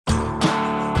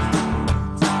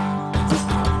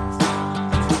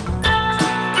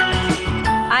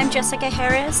Jessica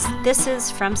Harris. This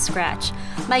is From Scratch.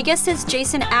 My guest is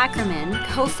Jason Ackerman,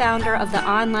 co-founder of the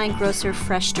online grocer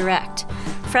Fresh Direct.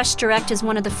 Fresh Direct is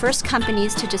one of the first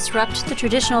companies to disrupt the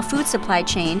traditional food supply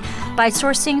chain by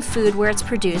sourcing food where it's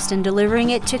produced and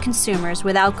delivering it to consumers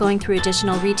without going through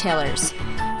additional retailers.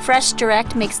 Fresh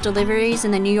Direct makes deliveries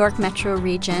in the New York metro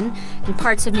region and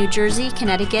parts of New Jersey,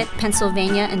 Connecticut,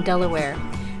 Pennsylvania, and Delaware.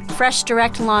 Fresh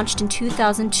Direct launched in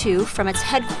 2002 from its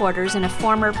headquarters in a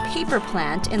former paper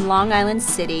plant in Long Island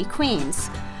City, Queens.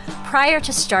 Prior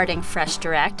to starting Fresh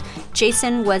Direct,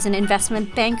 Jason was an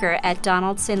investment banker at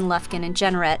Donaldson, Lufkin &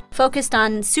 Jenrette, focused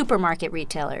on supermarket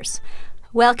retailers.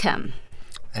 Welcome.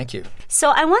 Thank you. So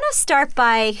I want to start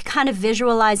by kind of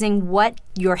visualizing what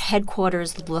your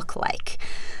headquarters look like.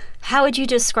 How would you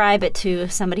describe it to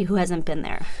somebody who hasn't been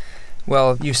there?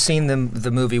 Well, you've seen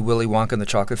the movie Willy Wonka and the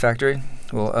Chocolate Factory.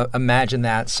 Well, imagine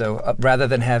that. So rather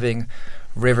than having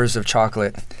rivers of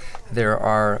chocolate, there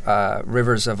are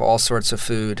rivers of all sorts of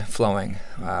food flowing.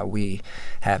 We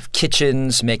have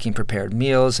kitchens making prepared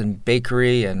meals, and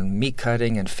bakery, and meat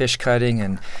cutting, and fish cutting,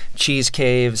 and cheese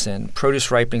caves, and produce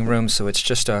ripening rooms. So it's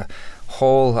just a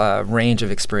whole range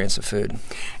of experience of food.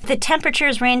 The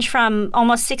temperatures range from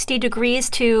almost 60 degrees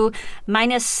to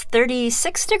minus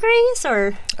 36 degrees,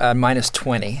 or? Minus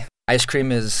 20. Ice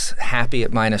cream is happy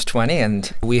at minus 20,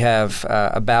 and we have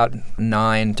about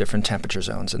 9 different temperature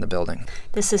zones in the building.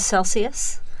 This is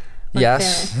Celsius?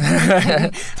 Yes.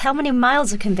 How many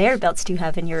miles of conveyor belts do you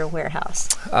have in your warehouse?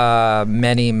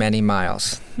 Many, many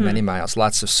miles. Many miles.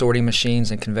 Lots of sorting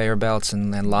machines and conveyor belts,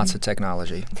 and lots of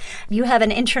technology. You have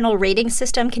an internal rating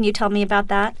system. Can you tell me about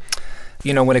that?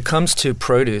 You know, when it comes to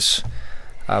produce,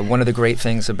 one of the great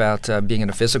things about being in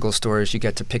a physical store is you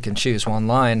get to pick and choose. Well,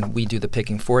 online, we do the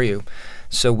picking for you.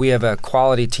 So we have a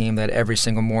quality team that every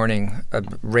single morning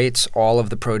rates all of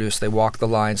the produce. They walk the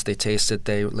lines, they taste it,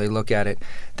 they look at it,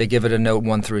 they give it a note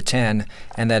 1 through 10,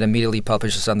 and that immediately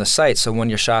publishes on the site. So when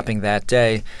you're shopping that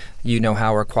day, you know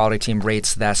how our quality team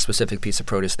rates that specific piece of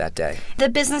produce that day. The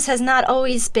business has not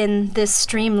always been this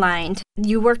streamlined.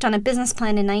 You worked on a business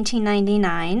plan in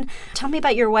 1999. Tell me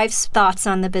about your wife's thoughts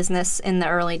on the business in the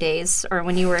early days, or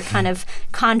when you were kind of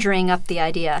conjuring up the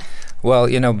idea. Well,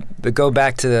 you know, go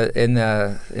back to in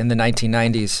the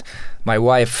 1990s, my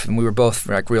wife, and we were both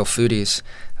like real foodies.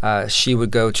 She would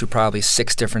go to probably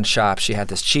 6 different shops. She had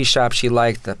this cheese shop she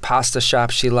liked, the pasta shop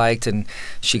she liked, and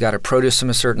she got her produce from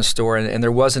a certain store. And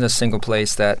there wasn't a single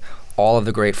place that all of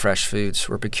the great fresh foods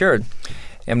were procured.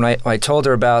 And when I told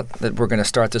her about that we're going to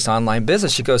start this online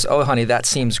business, she goes, "Oh, honey, that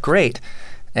seems great."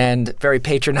 And very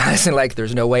patronizing, like,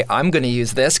 there's no way I'm going to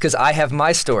use this because I have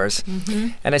my stores. Mm-hmm.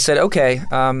 And I said, okay,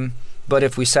 but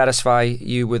if we satisfy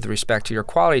you with respect to your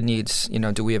quality needs, you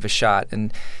know, do we have a shot?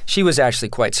 And she was actually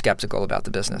quite skeptical about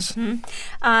the business. Mm-hmm.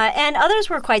 And others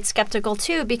were quite skeptical,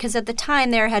 too, because at the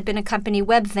time there had been a company,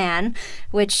 Webvan,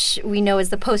 which we know is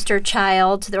the poster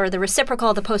child, or the reciprocal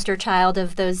of the poster child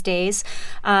of those days,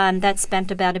 that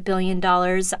spent about $1 billion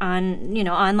on, you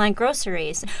know, online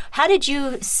groceries. How did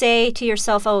you say to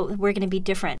yourself, oh, we're going to be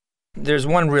different? There's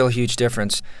one real huge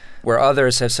difference. Where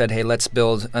others have said, hey, let's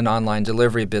build an online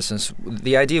delivery business.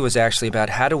 The idea was actually about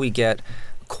how do we get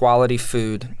quality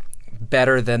food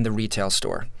better than the retail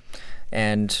store.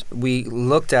 And we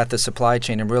looked at the supply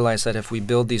chain and realized that if we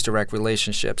build these direct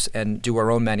relationships and do our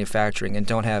own manufacturing and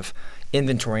don't have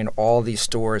inventory in all these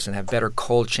stores and have better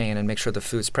cold chain and make sure the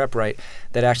food's prepped right,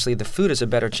 that actually the food has a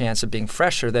better chance of being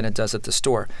fresher than it does at the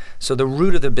store. So the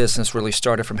root of the business really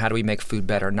started from how do we make food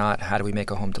better, not how do we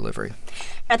make a home delivery.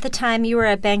 At the time, you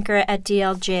were a banker at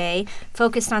DLJ,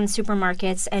 focused on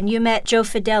supermarkets, and you met Joe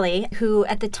Fedeli, who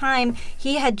at the time,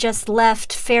 he had just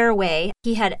left Fairway.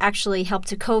 He had actually helped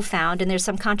to co-found, and there's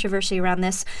some controversy around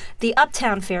this, the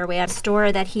Uptown Fairway, a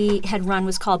store that he had run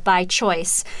was called By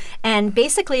Choice. And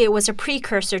basically, it was a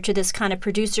precursor to this kind of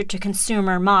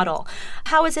producer-to-consumer model.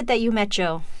 How is it that you met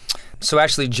Joe? So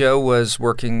actually, Joe was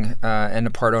working and a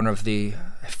part owner of the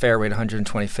Fairway at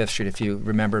 125th Street. If you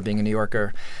remember being a New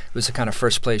Yorker, it was the kind of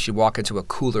first place you walk into a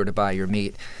cooler to buy your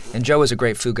meat. And Joe was a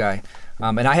great food guy.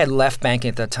 And I had left banking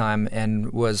at that time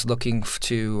and was looking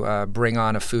to bring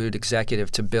on a food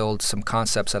executive to build some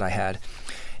concepts that I had.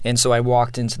 And so I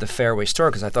walked into the Fairway store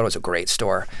because I thought it was a great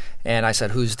store. And I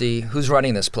said, who's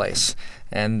running this place?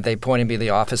 And they pointed me to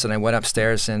the office, and I went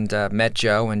upstairs and met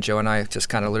Joe. And Joe and I just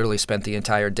kind of literally spent the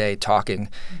entire day talking.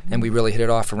 Mm-hmm. And we really hit it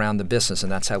off around the business,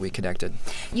 and that's how we connected.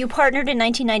 You partnered in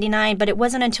 1999, but it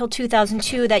wasn't until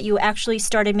 2002 that you actually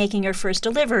started making your first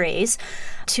deliveries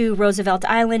to Roosevelt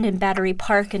Island and Battery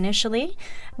Park initially.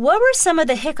 What were some of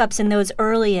the hiccups in those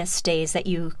earliest days that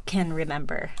you can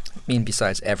remember? You mean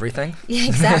besides everything? Yeah,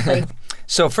 exactly.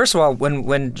 So first of all,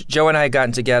 when Joe and I had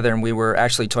gotten together and we were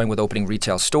actually toying with opening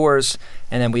retail stores,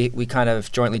 and then we kind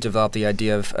of jointly developed the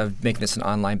idea of making this an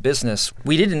online business,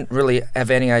 we didn't really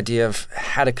have any idea of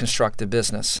how to construct a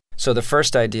business. So the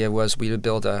first idea was we would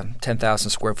build a 10,000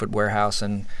 square foot warehouse,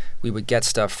 and we would get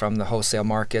stuff from the wholesale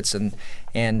markets, but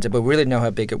we really didn't know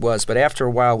how big it was. But after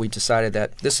a while, we decided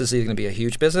that this is either going to be a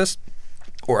huge business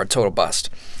or a total bust.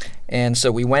 And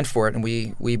so we went for it, and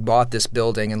we bought this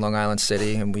building in Long Island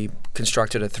City, and we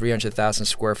constructed a 300,000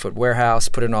 square foot warehouse,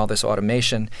 put in all this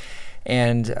automation,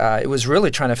 and it was really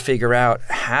trying to figure out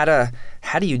how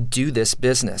do you do this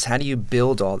business? How do you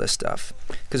build all this stuff?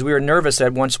 Because we were nervous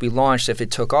that once we launched, if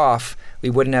it took off, we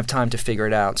wouldn't have time to figure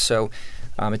it out. So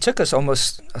it took us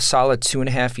almost a solid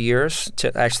 2.5 years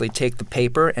to actually take the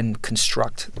paper and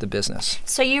construct the business.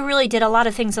 So you really did a lot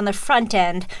of things on the front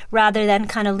end rather than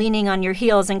kind of leaning on your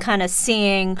heels and kind of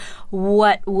seeing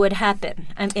what would happen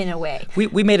in a way.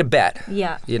 We made a bet.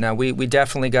 Yeah. We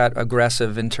definitely got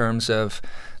aggressive in terms of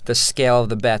the scale of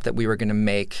the bet that we were going to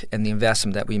make and the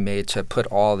investment that we made to put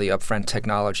all the upfront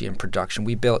technology in production.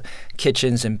 We built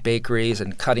kitchens and bakeries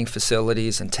and cutting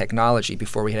facilities and technology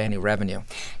before we had any revenue.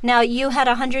 Now, you had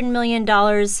 $100 million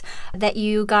that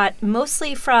you got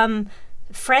mostly from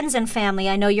friends and family.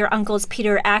 I know your uncle's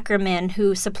Peter Ackerman,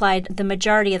 who supplied the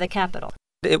majority of the capital.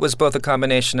 It was both a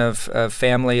combination of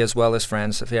family as well as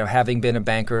friends. Having been a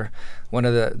banker, one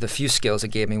of the few skills it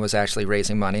gave me was actually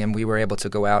raising money, and we were able to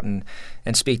go out and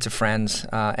speak to friends.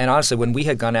 And honestly, when we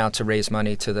had gone out to raise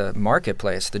money to the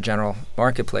marketplace, the general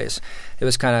marketplace, it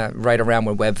was kind of right around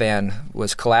when Webvan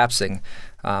was collapsing.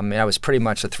 And I was pretty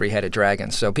much a three-headed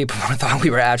dragon, so people thought we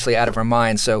were actually out of our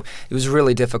minds. So it was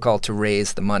really difficult to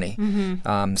raise the money.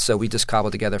 Mm-hmm. So we just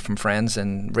cobbled together from friends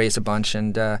and raised a bunch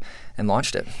and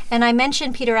launched it. And I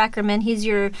mentioned Peter Ackerman. He's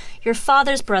your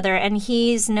father's brother, and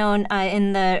he's known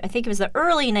in I think it was the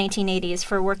early 1980s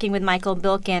for working with Michael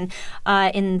Bilkin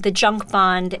in the junk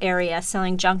bond area,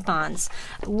 selling junk bonds.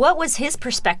 What was his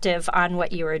perspective on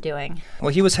what you were doing?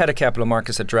 Well, he was head of capital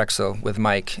markets at Drexel with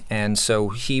Mike, and so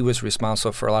he was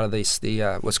responsible for a lot of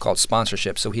the what's called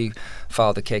sponsorship. So he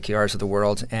followed the KKRs of the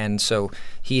world, and so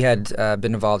he had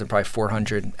been involved in probably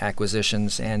 400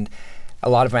 acquisitions, and a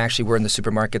lot of them actually were in the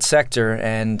supermarket sector.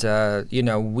 And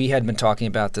we had been talking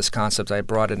about this concept. I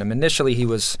brought it him. Initially, he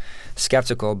was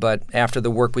skeptical, but after the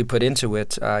work we put into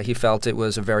it, he felt it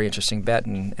was a very interesting bet,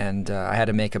 and I had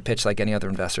to make a pitch like any other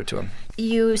investor to him.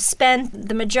 You spent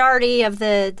the majority of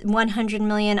the $100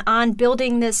 million on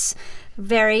building this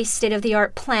very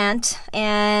state-of-the-art plant,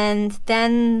 and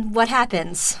then what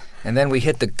happens? And then we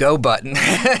hit the go button,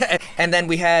 and then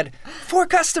we had 4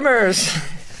 customers.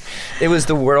 It was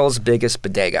the world's biggest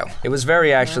bodega. It was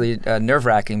very actually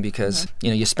nerve-wracking because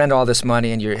you spend all this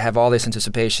money and you have all this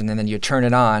anticipation, and then you turn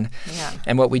it on. Yeah.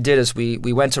 And what we did is we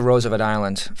went to Roosevelt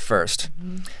Island first,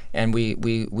 and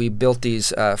we built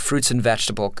these fruits and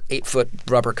vegetable 8-foot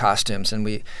rubber costumes, and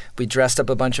we dressed up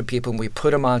a bunch of people and we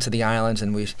put them onto the islands,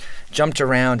 and we jumped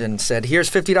around and said, "Here's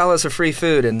 $50 of free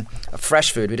food and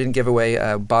fresh food." We didn't give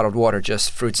away bottled water, just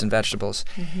fruits and vegetables.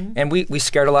 Mm-hmm. And we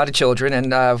scared a lot of children,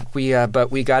 and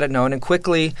but we got it known, and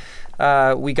quickly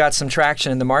we got some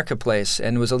traction in the marketplace,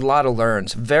 and it was a lot of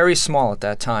learns. Very small at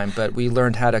that time, but we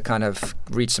learned how to kind of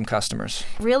reach some customers.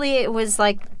 Really, it was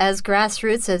like as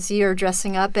grassroots as you're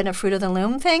dressing up in a Fruit of the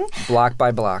Loom thing? Block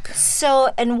by block.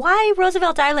 So, and why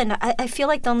Roosevelt Island? I feel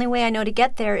like the only way I know to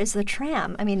get there is the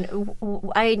tram. I mean,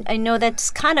 I know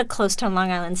that's kind of close to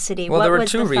Long Island City. Well, there were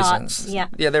 2 reasons. Yeah,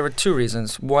 there were 2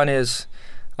 reasons. One is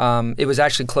it was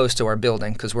actually close to our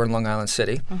building because we're in Long Island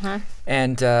City. Uh-huh.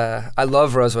 And I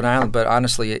love Roosevelt Island, but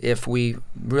honestly, if we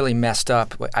really messed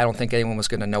up, I don't think anyone was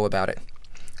going to know about it.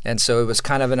 And so it was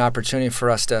kind of an opportunity for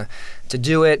us to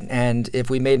do it, and if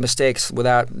we made mistakes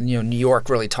without New York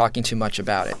really talking too much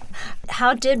about it.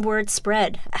 How did word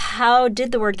spread? How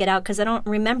did the word get out? Because I don't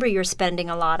remember you spending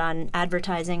a lot on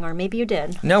advertising, or maybe you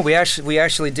did. No, we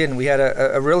actually didn't. We had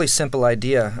a really simple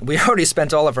idea. We already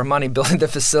spent all of our money building the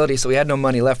facility, so we had no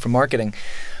money left for marketing.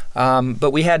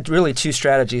 But we had really 2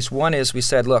 strategies. One is we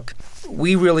said, look,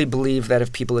 we really believe that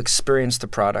if people experience the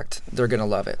product, they're going to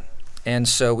love it. And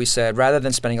so we said, rather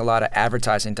than spending a lot of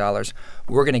advertising dollars,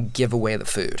 we're going to give away the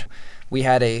food. We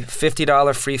had a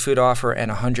 $50 free food offer and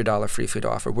a $100 free food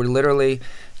offer. Where literally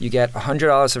you get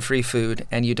 $100 of free food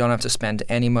and you don't have to spend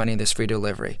any money in this free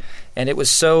delivery. And it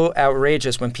was so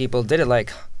outrageous when people did it,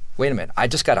 like, wait a minute, I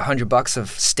just got $100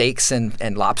 of steaks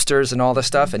and lobsters and all this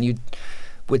stuff, and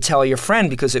would tell your friend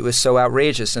because it was so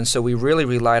outrageous. And so we really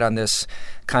relied on this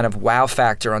kind of wow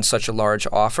factor on such a large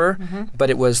offer, but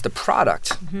it was the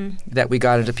product that we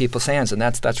got into people's hands, and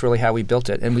that's really how we built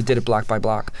it, and we did it block by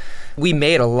block. We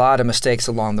made a lot of mistakes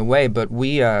along the way, but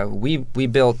we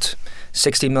built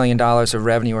 $60 million of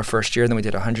revenue our first year, then we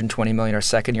did $120 million our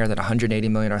second year, then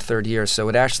 $180 million our third year, so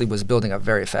it actually was building up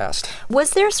very fast.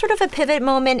 Was there sort of a pivot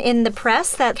moment in the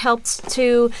press that helped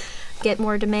to get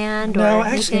more demand? No,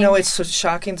 actually, no, it's so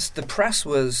shocking. The press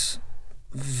was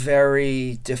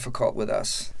very difficult with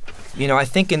us. I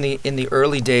think in the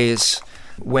early days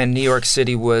when New York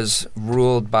City was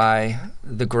ruled by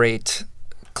the great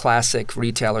classic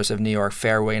retailers of New York,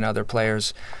 Fairway and other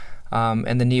players,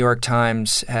 and the New York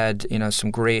Times had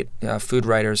some great food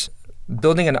writers.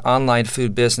 Building an online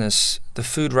food business, the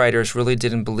food writers really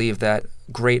didn't believe that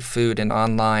great food and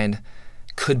online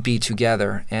could be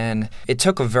together. And it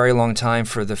took a very long time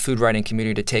for the food writing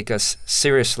community to take us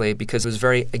seriously because it was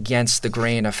very against the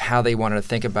grain of how they wanted to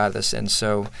think about this. And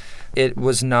so it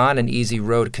was not an easy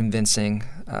road convincing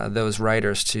those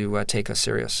writers to take us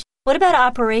serious. What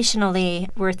about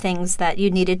operationally were things that you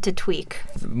needed to tweak?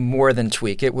 More than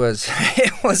tweak. It was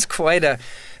quite an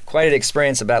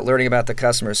experience about learning about the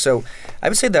customers. So I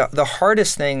would say the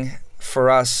hardest thing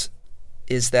for us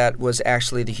was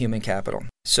actually the human capital.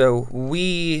 So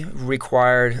we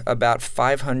required about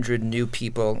 500 new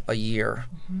people a year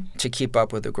to keep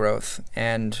up with the growth.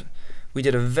 And we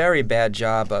did a very bad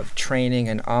job of training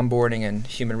and onboarding and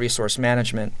human resource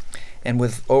management. And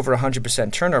with over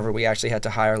 100% turnover, we actually had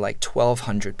to hire like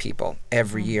 1,200 people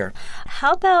every year.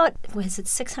 How about, was it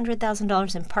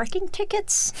 $600,000 in parking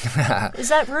tickets? Is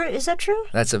that true?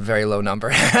 That's a very low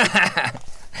number.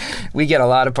 We get a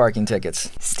lot of parking tickets.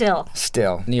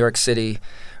 Still. New York City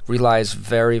relies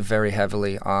very, very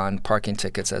heavily on parking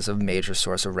tickets as a major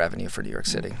source of revenue for New York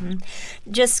City.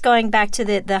 Just going back to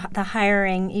the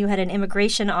hiring, you had an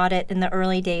immigration audit in the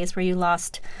early days where you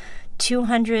lost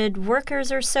 200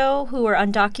 workers or so who were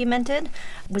undocumented.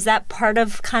 Was that part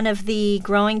of kind of the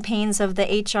growing pains of the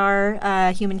HR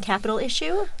human capital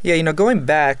issue? Yeah, going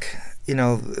back,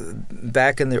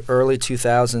 back in the early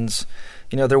 2000s,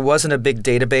 there wasn't a big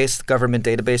database, government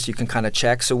database you can kind of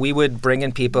check. So we would bring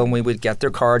in people and we would get their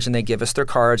cards and they give us their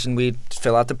cards and we'd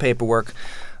fill out the paperwork.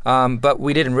 But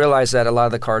we didn't realize that a lot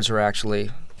of the cards were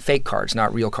actually fake cards,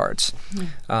 not real cards.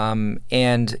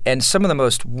 And some of the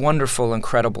most wonderful,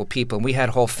 incredible people. And we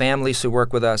had whole families who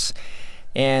work with us.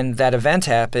 And that event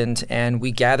happened and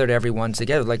we gathered everyone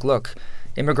together. Like, look,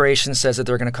 immigration says that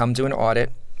they're going to come do an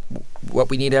audit. What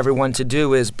we need everyone to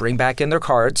do is bring back in their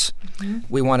cards.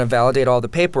 We want to validate all the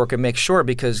paperwork and make sure,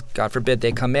 because God forbid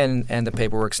they come in and the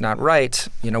paperwork's not right,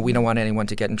 we don't want anyone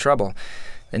to get in trouble.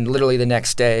 And literally the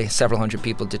next day, several hundred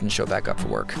people didn't show back up for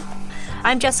work.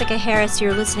 I'm Jessica Harris.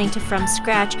 You're listening to From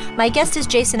Scratch. My guest is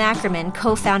Jason Ackerman,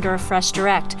 co-founder of Fresh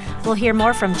Direct. We'll hear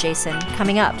more from Jason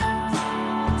coming up.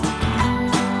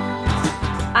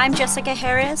 I'm Jessica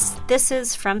Harris. This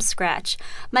is From Scratch.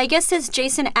 My guest is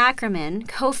Jason Ackerman,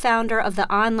 co-founder of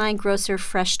the online grocer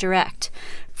Fresh Direct.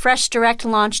 Fresh Direct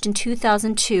launched in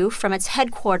 2002 from its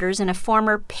headquarters in a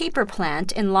former paper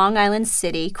plant in Long Island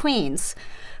City, Queens.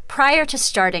 Prior to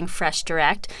starting Fresh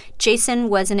Direct, Jason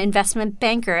was an investment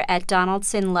banker at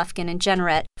Donaldson, Lufkin &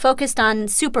 Jenrette, focused on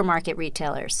supermarket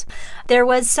retailers. There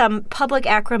was some public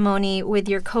acrimony with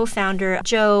your co-founder,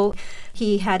 Joe.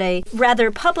 He had a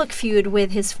rather public feud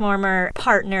with his former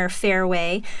partner,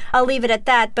 Fairway. I'll leave it at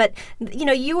that. But,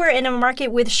 you were in a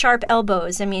market with sharp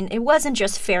elbows. I mean, it wasn't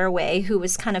just Fairway who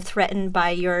was kind of threatened by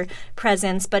your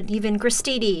presence, but even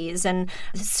Gristedes. And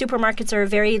supermarkets are a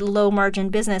very low-margin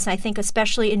business. I think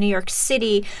especially in New York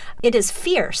City, it is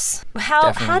fierce.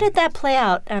 How did that play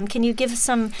out? Can you give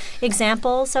some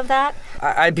examples of that?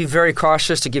 I'd be very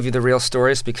cautious to give you the real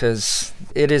stories because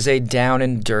it is a down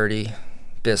and dirty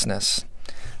business.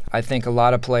 I think a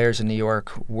lot of players in New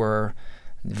York were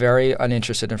very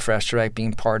uninterested in Fresh Direct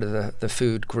being part of the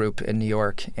food group in New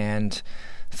York. And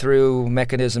through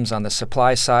mechanisms on the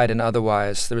supply side and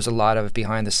otherwise, there was a lot of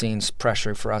behind-the-scenes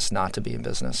pressure for us not to be in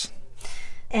business.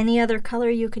 Any other color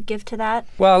you could give to that?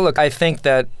 Well, look, I think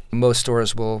that most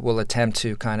stores will attempt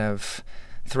to kind of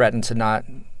threaten to not,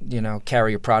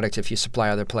 carry your product if you supply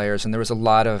other players. And there was a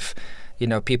lot of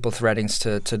people threatening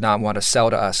to not want to sell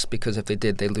to us because if they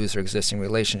did, they lose their existing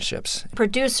relationships.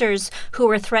 Producers who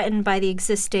were threatened by the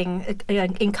existing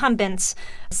incumbents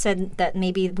said that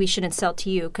maybe we shouldn't sell to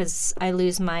you because I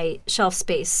lose my shelf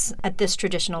space at this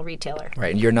traditional retailer.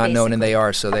 Right, and you're not known and they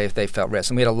are, so they felt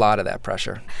risk. And we had a lot of that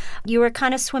pressure. You were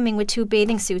kind of swimming with two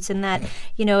bathing suits in that,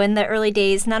 in the early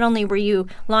days, not only were you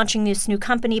launching this new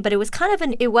company, but it was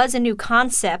it was a new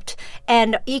concept,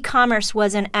 and e-commerce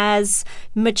wasn't as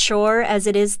mature as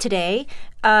it is today.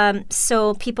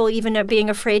 So people even are being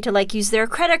afraid to use their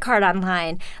credit card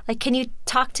online. Can you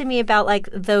talk to me about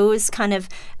those kind of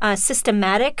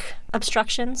systematic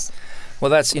obstructions?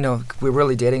 Well, that's, we're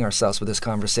really dating ourselves with this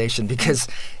conversation because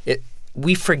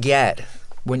we forget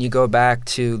when you go back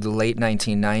to the late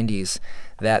 1990s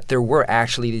that there were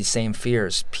actually these same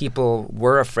fears. People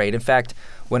were afraid. In fact,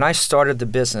 when I started the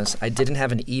business, I didn't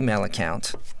have an email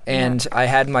account. And I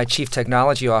had my chief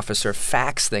technology officer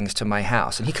fax things to my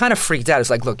house. And he kind of freaked out.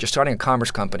 It's like, look, you're starting a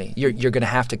commerce company. You're going to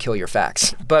have to kill your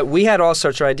fax. But we had all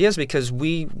sorts of ideas because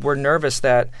we were nervous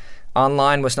that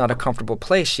online was not a comfortable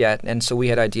place yet. And so we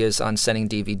had ideas on sending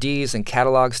DVDs and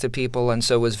catalogs to people. And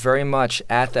so it was very much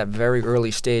at that very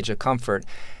early stage of comfort.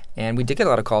 And we did get a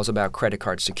lot of calls about credit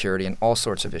card security and all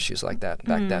sorts of issues like that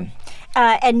back then.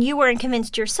 And you weren't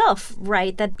convinced yourself,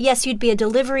 right, that yes, you'd be a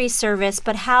delivery service,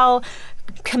 but how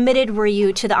committed were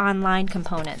you to the online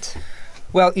component?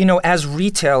 Well, as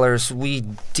retailers, we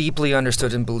deeply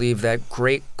understood and believed that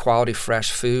great quality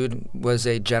fresh food was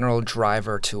a general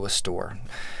driver to a store.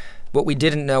 What we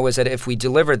didn't know is that if we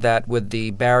delivered that with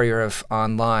the barrier of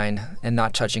online and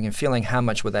not touching and feeling, how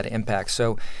much would that impact?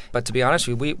 But to be honest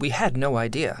with you, we had no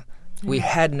idea. We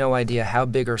had no idea how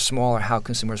big or small or how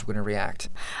consumers were going to react.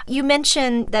 You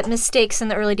mentioned that mistakes in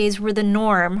the early days were the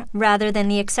norm rather than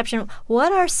the exception.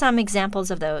 What are some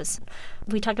examples of those?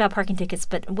 We talked about parking tickets,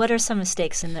 but what are some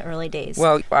mistakes in the early days?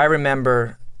 Well, I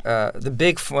remember one of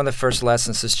the first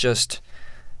lessons is just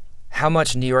how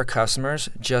much New York customers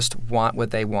just want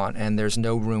what they want, and there's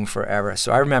no room for error.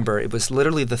 So I remember it was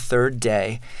literally the third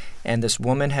day, and this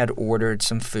woman had ordered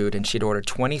some food, and she'd ordered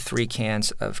 23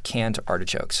 cans of canned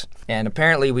artichokes. And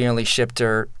apparently we only shipped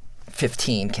her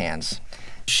 15 cans.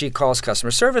 She calls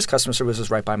customer service. Customer service was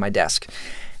right by my desk.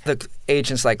 The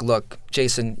agent's like, look,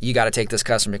 Jason, you got to take this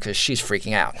customer because she's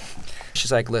freaking out.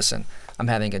 She's like, listen, I'm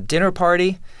having a dinner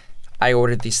party. I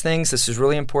ordered these things. This is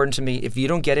really important to me. If you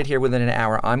don't get it here within an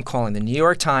hour, I'm calling the New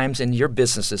York Times and your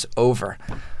business is over.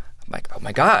 I'm like, oh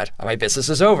my God, my business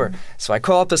is over. So I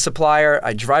call up the supplier.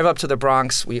 I drive up to the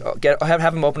Bronx. We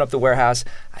have them open up the warehouse.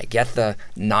 I get the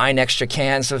 9 extra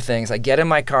cans of things. I get in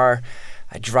my car.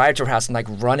 I drive to her house.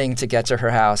 I'm running to get to her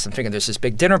house. I'm thinking there's this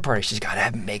big dinner party. She's got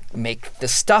to make the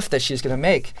stuff that she's going to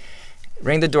make.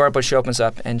 Ring the doorbell. She opens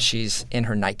up and she's in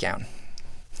her nightgown.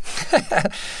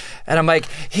 And I'm like,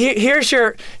 here's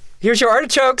your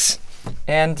artichokes.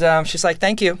 And she's like,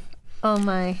 thank you. Oh,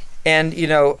 my. And,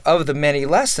 of the many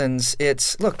lessons,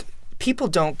 it's, look, people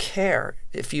don't care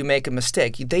if you make a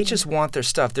mistake. They just want their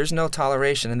stuff. There's no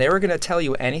toleration. And they were going to tell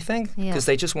you anything because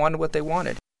they just wanted what they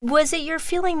wanted. Was it your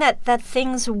feeling that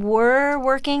things were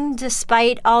working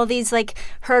despite all these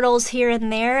hurdles here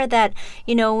and there that,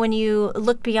 when you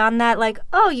look beyond that,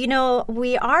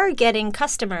 we are getting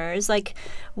customers?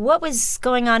 What was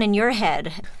going on in your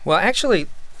head? Well, actually,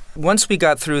 once we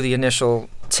got through the initial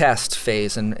test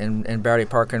phase in Battery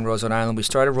Park and Rosewood Island, we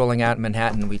started rolling out in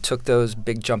Manhattan. We took those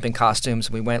big jumping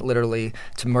costumes. We went literally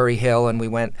to Murray Hill and we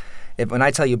went, when I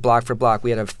tell you block for block,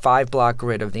 we had a 5-block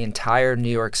grid of the entire New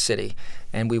York City.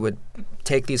 And we would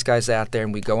take these guys out there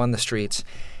and we'd go on the streets.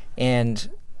 And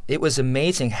it was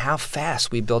amazing how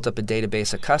fast we built up a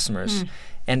database of customers.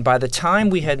 And by the time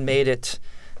we had made it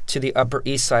to the Upper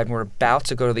East Side and we're about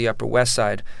to go to the Upper West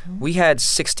Side, we had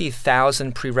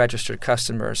 60,000 pre-registered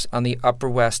customers on the Upper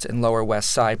West and Lower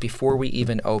West Side before we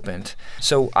even opened.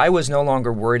 So I was no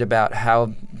longer worried about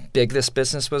how big this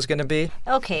business was going to be.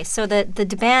 Okay, so the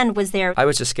demand was there. I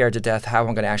was just scared to death how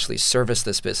I'm going to actually service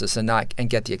this business and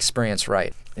get the experience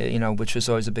right, which was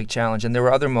always a big challenge. And there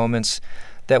were other moments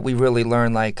that we really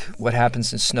learned, like what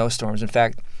happens in snowstorms. In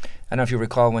fact, I don't know if you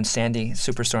recall when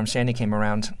Superstorm Sandy came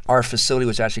around, our facility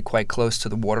was actually quite close to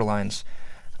the water lines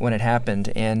when it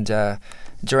happened. And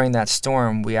during that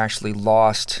storm, we actually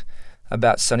lost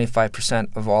about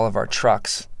 75% of all of our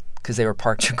trucks because they were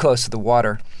parked too close to the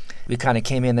water. We kind of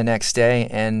came in the next day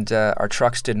and our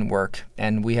trucks didn't work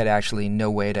and we had actually no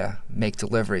way to make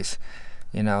deliveries.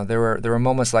 There were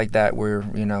moments like that where,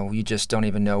 you just don't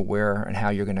even know where and how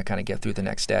you're going to kind of get through the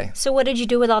next day. So what did you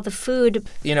do with all the food?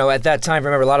 At that time,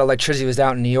 remember, a lot of electricity was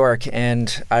out in New York,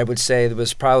 and I would say it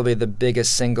was probably the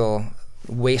biggest single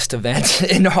waste event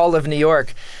in all of New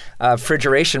York.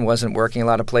 Refrigeration wasn't working in a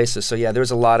lot of places. So yeah, there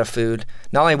was a lot of food.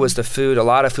 Not only was the food, a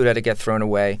lot of food had to get thrown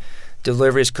away.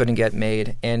 Deliveries couldn't get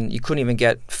made, and you couldn't even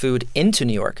get food into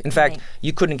New York. In fact,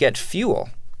 you couldn't get fuel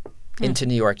into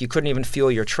New York. You couldn't even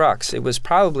fuel your trucks. It was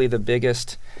probably the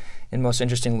biggest and most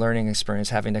interesting learning experience,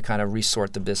 having to kind of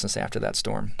resort the business after that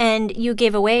storm. And you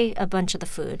gave away a bunch of the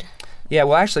food. Yeah,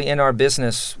 well, actually, in our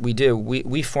business, we do.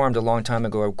 We formed a long time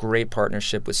ago a great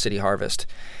partnership with City Harvest.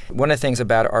 One of the things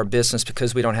about our business,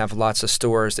 because we don't have lots of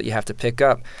stores that you have to pick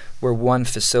up, we're one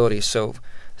facility. So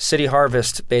City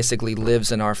Harvest basically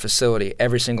lives in our facility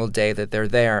every single day that they're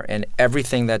there, and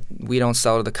everything that we don't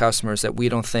sell to the customers that we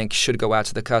don't think should go out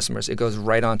to the customers, it goes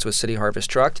right onto a City Harvest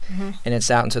truck, and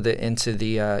it's out into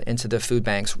the food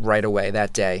banks right away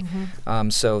that day.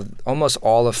 So almost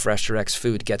all of Fresh Direct's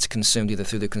food gets consumed either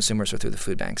through the consumers or through the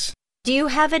food banks. Do you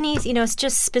have any,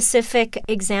 just specific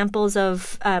examples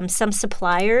of some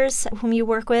suppliers whom you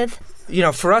work with?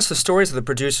 For us, the stories of the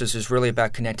producers is really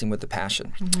about connecting with the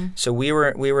passion. So we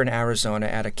were in Arizona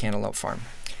at a cantaloupe farm.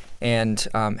 And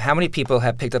how many people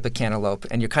have picked up a cantaloupe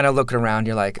and you're kind of looking around,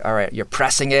 you're like, all right, you're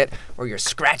pressing it or you're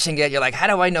scratching it. You're like, how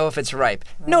do I know if it's ripe?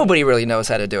 Nobody really knows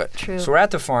how to do it. True. So we're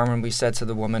at the farm and we said to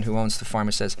the woman who owns the farm,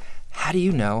 who says, how do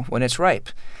you know when it's ripe?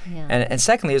 Yeah. And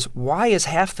secondly is, why is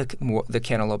half the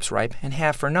cantaloupes ripe and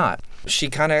half are not? She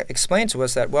kind of explained to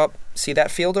us that, well, see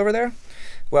that field over there?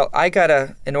 Well,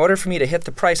 in order for me to hit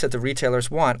the price that the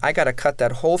retailers want, I got to cut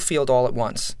that whole field all at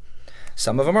once.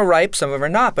 Some of them are ripe, some of them are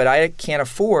not, but I can't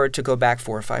afford to go back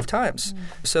 4 or 5 times.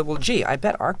 So, well, gee, I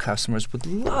bet our customers would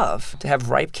love to have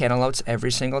ripe cantaloupes every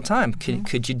single time.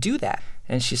 Could you do that?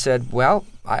 And she said, well,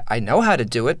 I know how to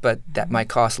do it, but that might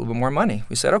cost a little bit more money.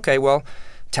 We said, okay, well,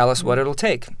 tell us what it'll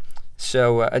take.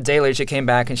 So a day later, she came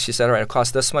back and she said, all right, it'll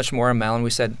cost this much more a melon. We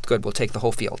said, good, we'll take the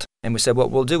whole field. And we said, what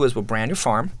we'll do is we'll brand your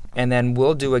farm, and then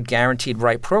we'll do a guaranteed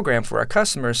ripe program for our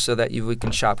customers so that we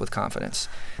can shop with confidence.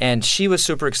 And she was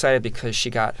super excited because she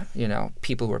got,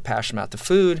 people who were passionate about the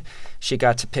food. She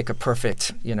got to pick a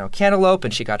perfect, cantaloupe,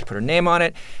 and she got to put her name on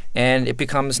it. And it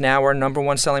becomes now our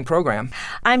 #1 selling program.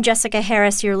 I'm Jessica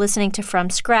Harris. You're listening to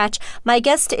From Scratch. My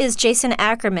guest is Jason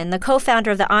Ackerman, the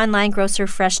co-founder of the online grocer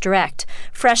Fresh Direct.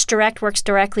 Fresh Direct works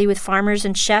directly with farmers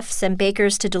and chefs and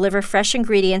bakers to deliver fresh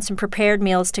ingredients and prepared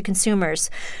meals to consumers.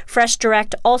 Fresh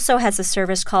Direct also has a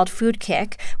service called Food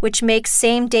Kick, which makes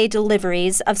same-day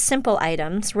deliveries of simple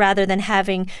items rather than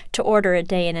having to order a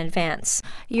day in advance.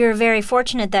 You're very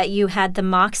fortunate that you had the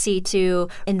moxie to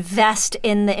invest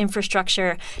in the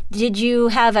infrastructure. Did you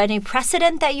have any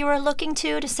precedent that you were looking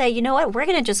to say, you know what, we're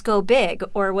going to just go big,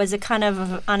 or was it kind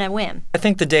of on a whim? I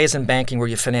think the days in banking where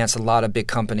you finance a lot of big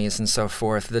companies and so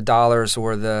forth, the dollars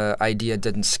or the idea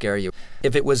didn't scare you.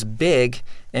 If it was big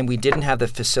and we didn't have the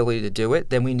facility to do it,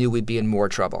 then we knew we'd be in more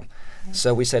trouble.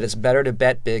 So we said it's better to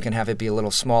bet big and have it be a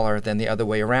little smaller than the other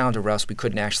way around, or else we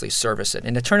couldn't actually service it.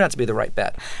 And it turned out to be the right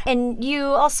bet. And you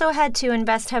also had to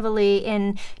invest heavily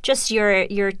in just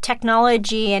your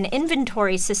technology and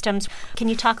inventory systems. Can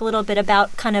you talk a little bit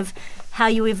about kind of how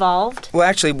you evolved? Well,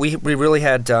 actually, we really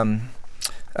had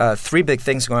 3 big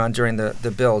things going on during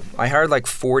the build. I hired like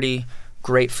 40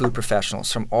 great food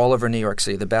professionals from all over New York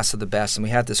City, the best of the best, and we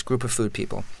had this group of food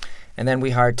people. And then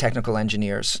we hired technical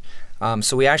engineers.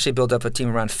 So we actually built up a team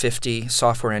of around 50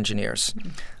 software engineers.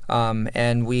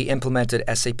 And we implemented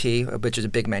SAP, which is a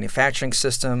big manufacturing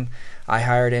system. I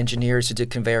hired engineers who did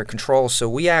conveyor control. So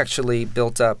we actually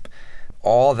built up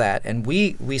all that. And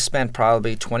we spent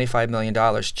probably $25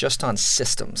 million just on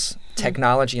systems,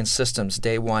 technology and systems,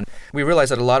 day one. We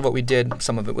realized that a lot of what we did,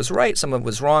 some of it was right, some of it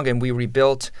was wrong, and we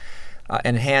rebuilt,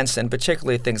 enhanced, and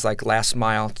particularly things like last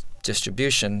mile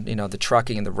distribution, the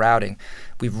trucking and the routing.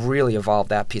 We've really evolved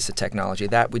that piece of technology.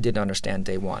 That we didn't understand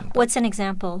day one. What's an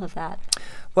example of that?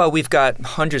 Well, we've got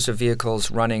hundreds of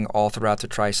vehicles running all throughout the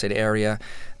tri-state area.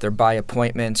 They're by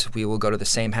appointment. We will go to the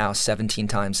same house 17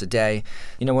 times a day.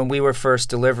 When we were first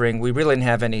delivering, we really didn't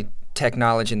have any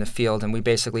technology in the field, and we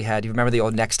basically had, you remember the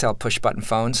old Nextel push-button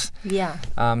phones? Yeah.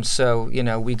 So,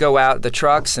 we go out the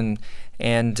trucks and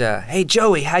hey,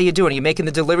 Joey, how you doing? Are you making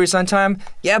the deliveries on time?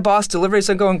 Yeah, boss, deliveries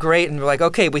are going great. And we're like,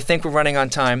 okay, we think we're running on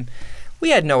time. We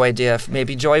had no idea if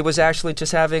maybe Joey was actually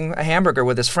just having a hamburger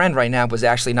with his friend right now, was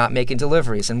actually not making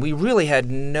deliveries. And we really had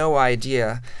no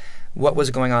idea what was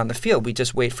going on in the field. We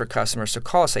just wait for customers to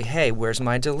call, say, hey, where's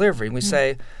my delivery? And we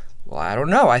say, well, I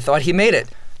don't know. I thought he made it.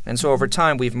 And so over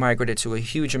time, we've migrated to a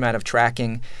huge amount of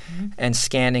tracking and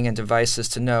scanning and devices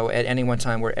to know at any one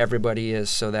time where everybody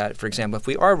is, so that, for example, if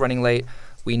we are running late,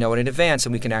 we know it in advance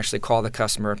and we can actually call the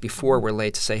customer before we're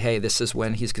late to say, hey, this is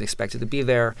when he's expected to be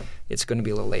there. It's going to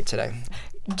be a little late today.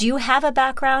 Do you have a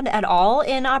background at all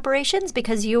in operations?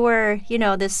 Because you were,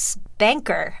 this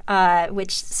banker,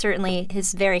 which certainly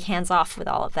is very hands-off with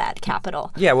all of that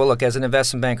capital. Yeah, well, look, as an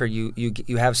investment banker,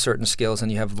 you have certain skills,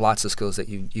 and you have lots of skills that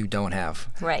you don't have.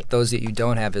 Right. Those that you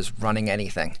don't have is running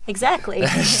anything. Exactly.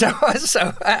 so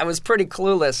I was pretty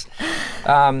clueless.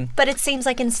 But it seems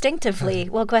like instinctively.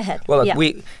 Well, go ahead. Well,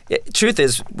 look, truth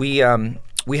is, we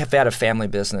have had a family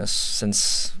business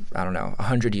since,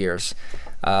 100 years.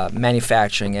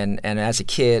 Manufacturing, and as a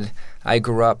kid, I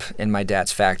grew up in my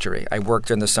dad's factory. I worked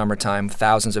in the summertime,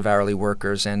 thousands of hourly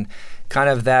workers, and kind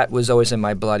of that was always in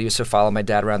my blood. I used to follow my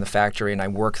dad around the factory, and I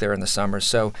worked there in the summer.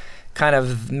 So kind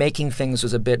of making things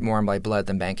was a bit more in my blood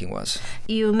than banking was.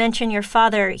 You mentioned your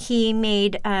father. He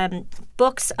made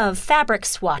books of fabric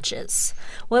swatches.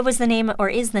 What was the name, or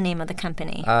is the name of the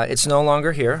company? It's no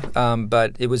longer here,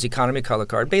 but it was Economy Color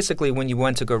Card. Basically, when you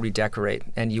went to go redecorate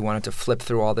and you wanted to flip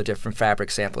through all the different fabric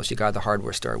samples, you got at the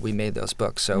hardware store. We made those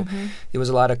books. So it was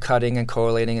a lot of cutting and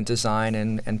correlating and design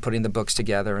and putting the books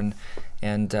together,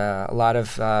 and a lot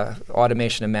of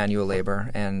automation and manual labor,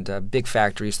 and big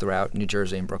factories throughout New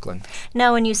Jersey and Brooklyn.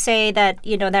 Now, when you say that,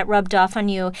 that rubbed off on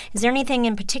you, is there anything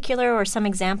in particular or some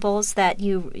examples that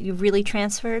you really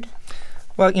transferred?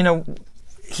 Well,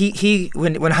 he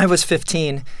when I was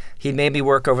 15, he made me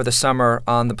work over the summer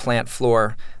on the plant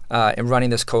floor and running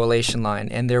this correlation line.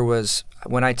 And there was,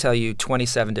 when I tell you,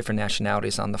 27 different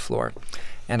nationalities on the floor.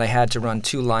 And I had to run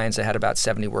 2 lines that had about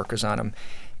 70 workers on them.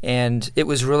 And it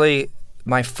was really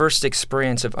my first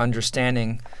experience of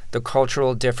understanding the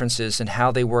cultural differences and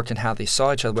how they worked and how they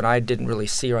saw each other when I didn't really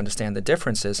see or understand the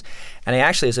differences. And I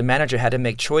actually, as a manager, had to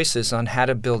make choices on how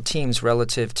to build teams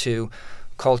relative to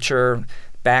culture,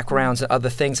 backgrounds, and other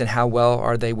things, and how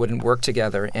well they wouldn't work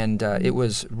together. And it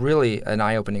was really an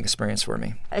eye-opening experience for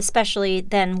me. Especially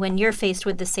then when you're faced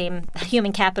with the same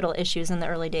human capital issues in the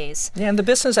early days. Yeah, and the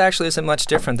business actually isn't much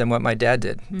different than what my dad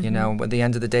did. At the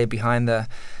end of the day, behind the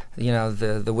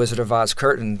Wizard of Oz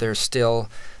curtain, there's still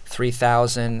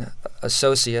 3,000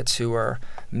 associates who are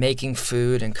making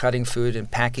food and cutting food and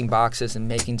packing boxes and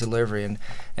making delivery.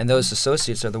 And those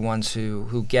associates are the ones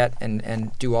who get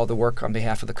and do all the work on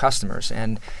behalf of the customers.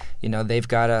 And, they've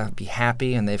got to be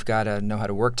happy, and they've got to know how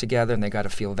to work together, and they've got to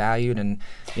feel valued. And,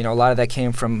 a lot of that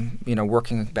came from,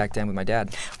 working back then with my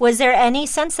dad. Was there any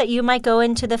sense that you might go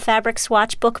into the fabric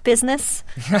swatch book business?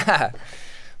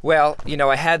 Well,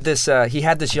 I had this, he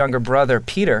had this younger brother,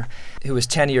 Peter, who was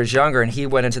 10 years younger, and he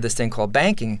went into this thing called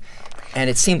banking, and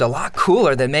it seemed a lot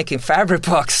cooler than making fabric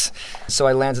books. So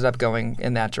I landed up going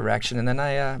in that direction, and then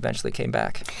I eventually came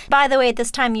back. By the way, at this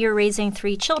time, you're raising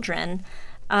 3 children.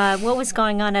 What was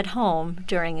going on at home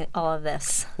during all of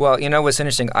this? Well, what's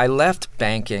interesting, I left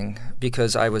banking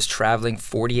because I was traveling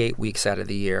 48 weeks out of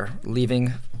the year,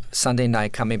 leaving Sunday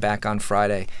night, coming back on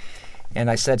Friday. And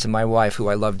I said to my wife, who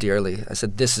I love dearly, I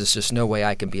said, this is just no way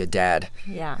I can be a dad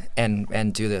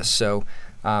and do this. So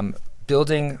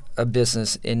building a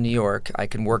business in New York, I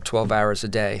can work 12 hours a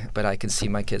day, but I can see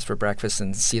my kids for breakfast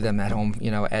and see them at home,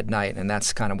 at night. And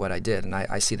that's kind of what I did. And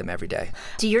I see them every day.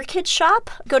 Do your kids shop?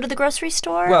 Go to the grocery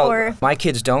store? Well, my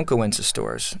kids don't go into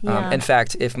stores. In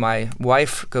fact, if my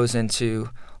wife goes into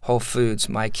Whole Foods,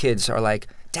 my kids are like,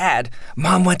 Dad,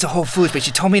 Mom went to Whole Foods, but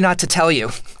she told me not to tell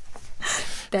you.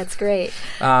 That's great.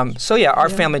 Our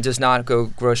family does not go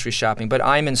grocery shopping, but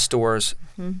I'm in stores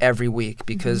every week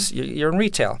because you're in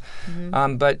retail.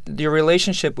 But your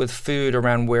relationship with food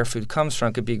around where food comes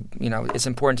from could be, it's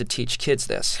important to teach kids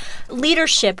this.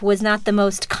 Leadership was not the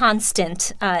most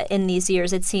constant in these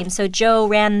years, it seems. So Joe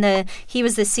he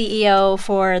was the CEO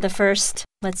for the first,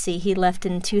 he left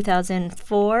in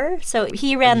 2004. So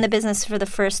he ran the business for the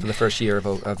first year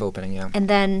of opening, yeah. And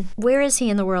then where is he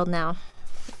in the world now?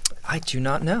 I do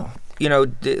not know.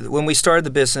 When we started the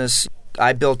business,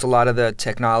 I built a lot of the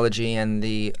technology and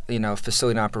the,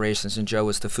 facility and operations, and Joe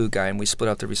was the food guy, and we split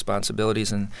up the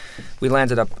responsibilities, and we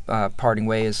landed up parting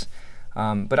ways.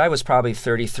 But I was probably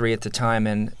 33 at the time,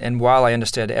 and while I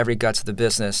understood every guts of the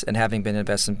business, and having been an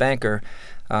investment banker,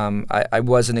 I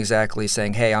wasn't exactly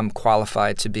saying, hey, I'm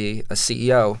qualified to be a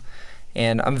CEO.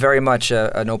 And I'm very much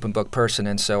an open book person,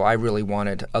 and so I really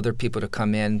wanted other people to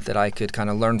come in that I could kind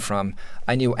of learn from.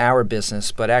 I knew our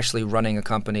business, but actually running a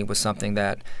company was something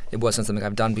that it wasn't something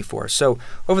I've done before. So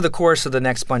over the course of the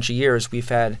next bunch of years, we've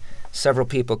had several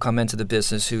people come into the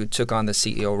business who took on the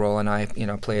CEO role, and I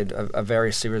played a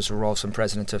very series of roles from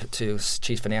president to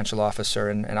chief financial officer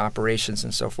and operations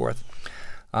and so forth.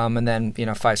 And then,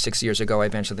 5-6 years ago, I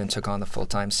eventually then took on the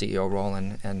full-time CEO role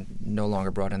and no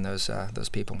longer brought in those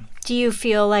people. Do you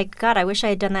feel like, God, I wish I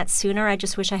had done that sooner? I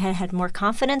just wish I had more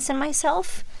confidence in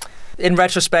myself? in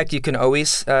retrospect, you can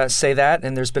always say that,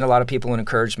 and there's been a lot of people who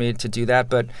encouraged me to do that.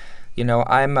 But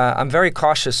I'm very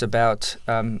cautious about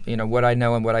what I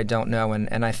know and what I don't know,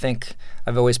 and I think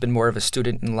I've always been more of a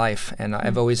student in life, and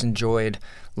I've always enjoyed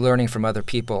learning from other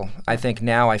people. I think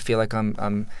now I feel like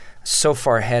I'm so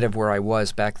far ahead of where I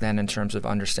was back then in terms of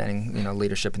understanding,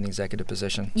 leadership in the executive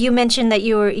position. You mentioned that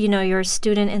you're a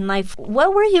student in life.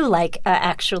 What were you like,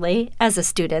 actually, as a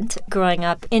student growing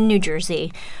up in New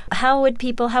Jersey? How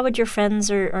would your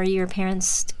friends or your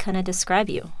parents kind of describe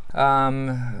you?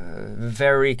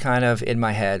 Very kind of in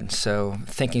my head. So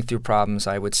thinking through problems,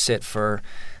 I would sit for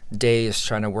days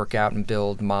trying to work out and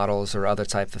build models or other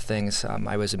types of things.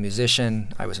 I was a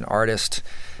musician. I was an artist.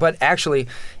 But actually,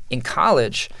 in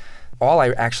college, all I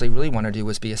actually really wanted to do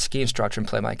was be a ski instructor and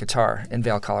play my guitar in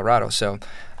Vail, Colorado. So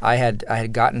I had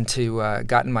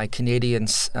gotten my Canadian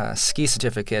ski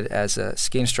certificate as a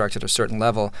ski instructor at a certain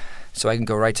level, so I can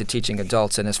go right to teaching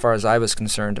adults. And as far as I was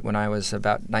concerned, when I was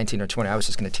about 19 or 20, I was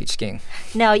just going to teach skiing.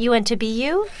 Now, you went to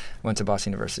BU? Went to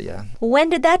Boston University, yeah. When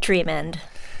did that dream end?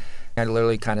 I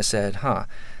literally kind of said,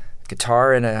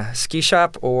 guitar in a ski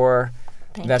shop or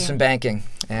investment banking.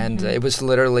 And it was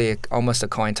literally almost a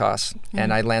coin toss.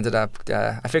 And I landed up,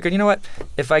 I figured, you know what?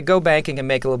 If I go banking and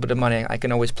make a little bit of money, I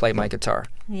can always play my guitar.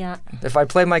 Yeah. If I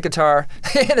play my guitar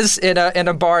in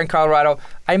a bar in Colorado,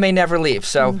 I may never leave.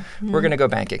 So we're going to go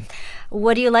banking.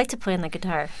 What do you like to play on the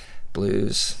guitar?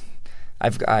 Blues.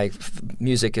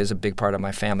 Music is a big part of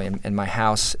my family. In my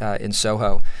house in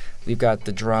Soho, we've got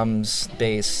the drums,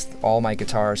 bass, all my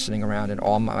guitars sitting around, and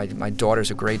all my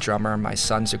daughter's a great drummer, my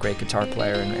son's a great guitar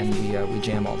player, and we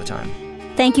jam all the time.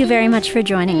 Thank you very much for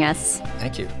joining us.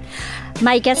 Thank you.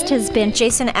 My guest has been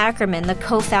Jason Ackerman, the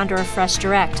co-founder of Fresh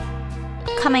Direct.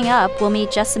 Coming up, we'll meet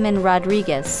Jessamyn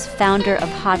Rodriguez, founder of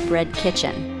Hot Bread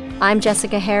Kitchen. I'm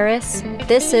Jessica Harris.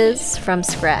 This is From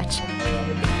Scratch.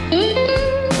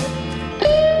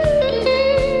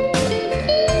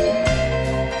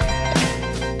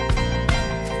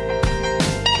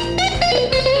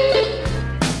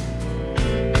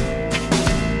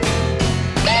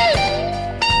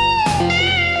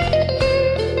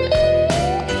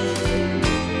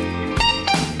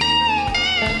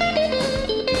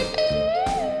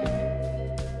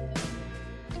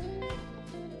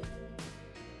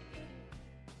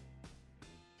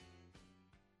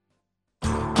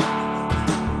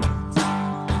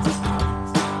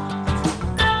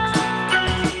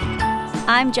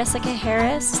 I'm Jessica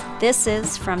Harris. This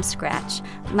is From Scratch.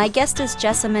 My guest is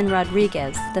Jessamyn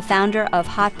Rodriguez, the founder of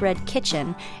Hot Bread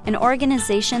Kitchen, an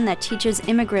organization that teaches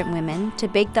immigrant women to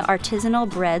bake the artisanal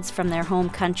breads from their home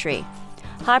country.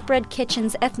 Hot Bread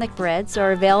Kitchen's ethnic breads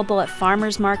are available at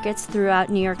farmers markets throughout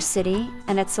New York City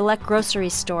and at select grocery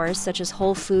stores such as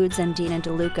Whole Foods and Dean &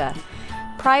 DeLuca.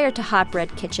 Prior to Hot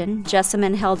Bread Kitchen,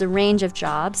 Jessamyn held a range of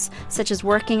jobs, such as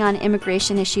working on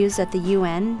immigration issues at the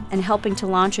UN and helping to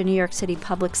launch a New York City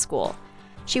public school.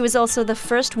 She was also the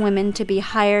first woman to be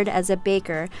hired as a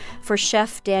baker for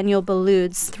Chef Daniel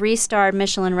Boulud's 3-star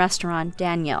Michelin restaurant,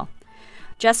 Daniel.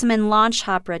 Jessamyn launched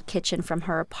Hot Bread Kitchen from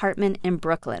her apartment in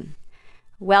Brooklyn.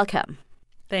 Welcome.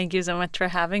 Thank you so much for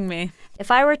having me.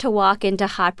 If I were to walk into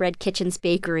Hot Bread Kitchen's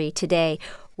bakery today,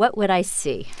 what would I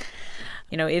see?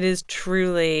 It is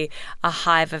truly a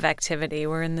hive of activity.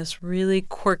 We're in this really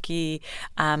quirky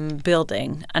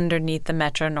building underneath the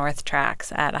Metro North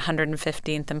tracks at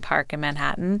 115th and Park in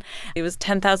Manhattan. It was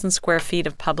 10,000 square feet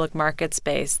of public market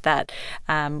space that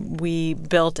we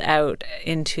built out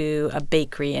into a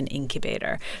bakery and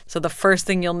incubator. So the first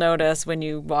thing you'll notice when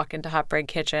you walk into Hot Bread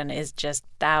Kitchen is just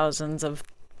thousands of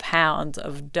pounds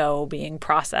of dough being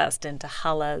processed into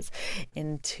challahs,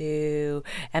 into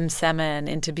msemen,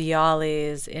 into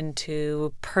bialys,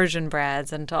 into Persian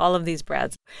breads, into all of these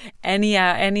breads.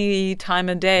 Any time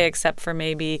of day except for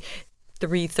maybe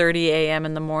 3:30 a.m.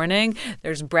 in the morning,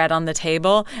 there's bread on the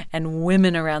table and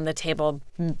women around the table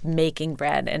making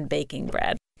bread and baking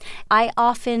bread. I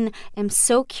often am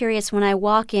so curious when I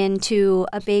walk into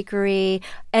a bakery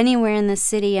anywhere in the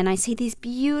city and I see these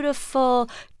beautiful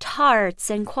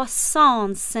tarts and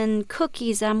croissants and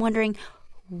cookies, and I'm wondering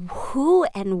who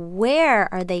and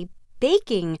where are they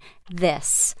baking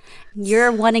this?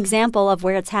 You're one example of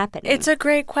where it's happening. It's a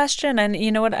great question. And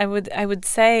you know what, I would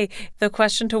say the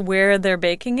question to where they're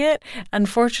baking it,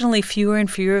 unfortunately, fewer and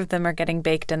fewer of them are getting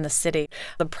baked in the city.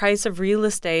 The price of real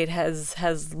estate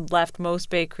has left most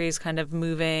bakeries kind of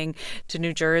moving to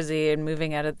New Jersey and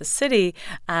moving out of the city,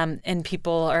 and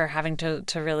people are having to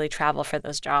really travel for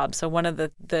those jobs. So one of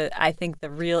the I think the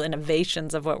real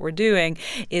innovations of what we're doing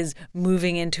is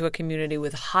moving into a community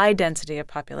with high density of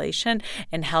population education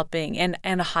and helping,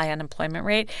 and a high unemployment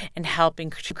rate, and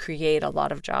helping to create a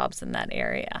lot of jobs in that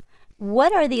area.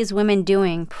 What are these women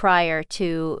doing prior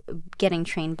to getting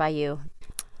trained by you?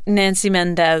 Nancy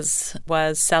Mendez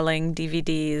was selling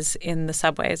DVDs in the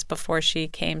subways before she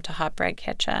came to Hot Bread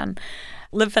Kitchen.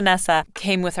 Liv Vanessa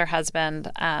came with her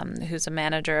husband, who's a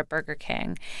manager at Burger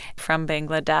King from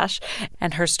Bangladesh.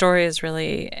 And her story is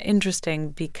really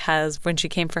interesting because when she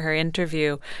came for her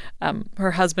interview,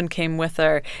 her husband came with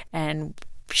her and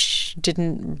she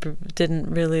didn't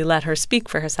really let her speak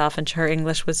for herself, and her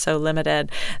English was so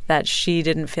limited that she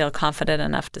didn't feel confident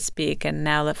enough to speak. And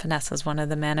now Liv Vanessa is one of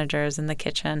the managers in the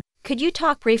kitchen. Could you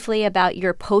talk briefly about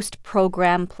your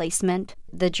post-program placement?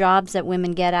 The jobs that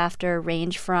women get after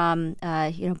range from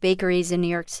bakeries in New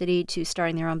York City to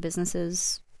starting their own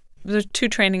businesses. There's two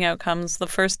training outcomes. The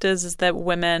first is that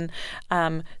women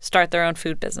start their own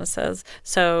food businesses.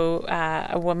 So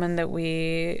a woman that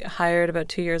we hired about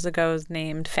 2 years ago is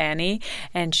named Fanny,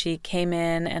 and she came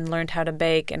in and learned how to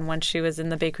bake. And once she was in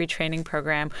the bakery training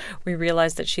program, we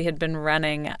realized that she had been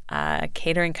running a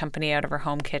catering company out of her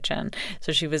home kitchen.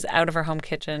 So she was out of her home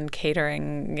kitchen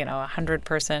catering,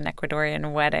 100-person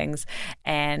Ecuadorian weddings,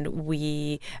 and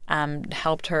we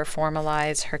helped her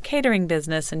formalize her catering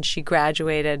business, and she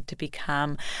graduated to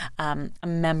become a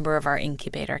member of our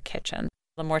incubator kitchen.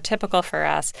 The more typical for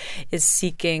us is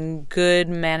seeking good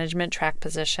management track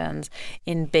positions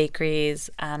in bakeries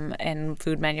and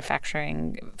food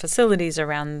manufacturing facilities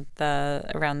around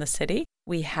the city.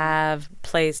 We have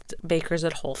placed bakers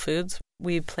at Whole Foods.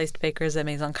 We placed bakers at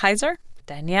Maison Kaiser,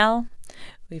 Danielle.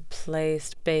 We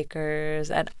placed bakers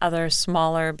at other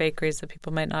smaller bakeries that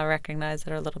people might not recognize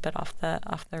that are a little bit off the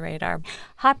radar.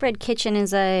 Hot Bread Kitchen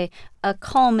is a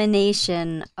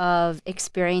culmination of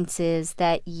experiences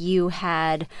that you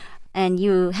had, and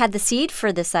you had the seed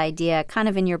for this idea kind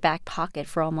of in your back pocket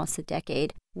for almost a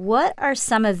decade. What are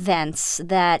some events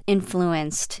that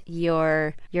influenced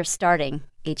your starting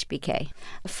HBK?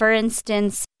 For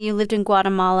instance, you lived in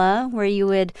Guatemala where you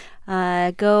would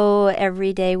go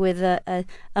every day with a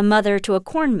mother to a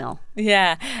corn mill.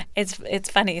 Yeah, it's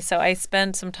funny. So I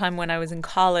spent some time when I was in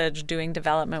college doing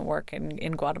development work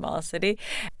in Guatemala City.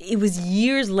 It was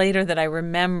years later that I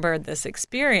remembered this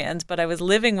experience, but I was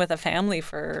living with a family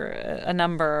for a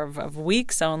number of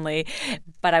weeks only.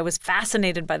 But I was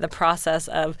fascinated by the process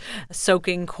of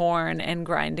soaking corn and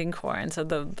grinding corn. So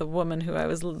the woman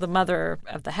the mother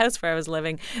of the house where I was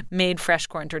living, made fresh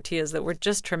corn tortillas that were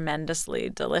just tremendously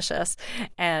delicious.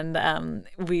 And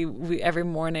we every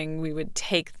morning we would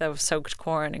take the soaked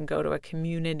corn and go to a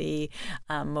community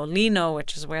molino,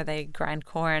 which is where they grind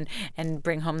corn, and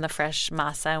bring home the fresh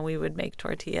masa, and we would make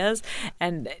tortillas.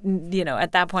 And,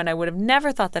 at that point, I would have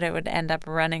never thought that I would end up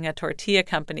running a tortilla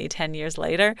company 10 years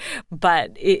later,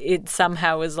 but it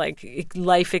somehow was like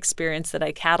life experience that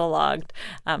I cataloged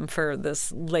for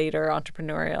this later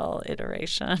entrepreneurial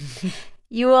iteration.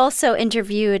 You also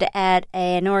interviewed at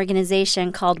an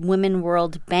organization called Women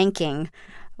World Banking,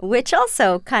 which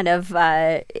also kind of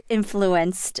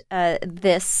influenced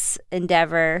this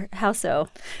endeavor. How so?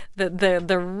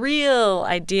 The real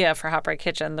idea for Hot Bread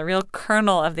Kitchen, the real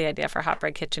kernel of the idea for Hot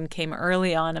Bread Kitchen came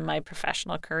early on in my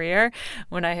professional career.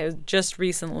 When I had just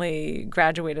recently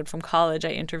graduated from college,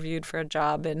 I interviewed for a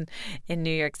job in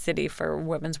New York City for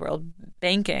Women's World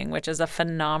Banking, which is a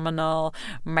phenomenal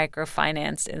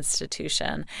microfinance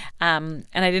institution. And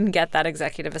I didn't get that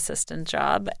executive assistant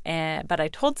job, but I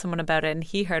told someone about it, and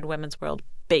he heard Women's World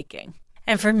Baking.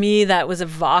 And for me, that was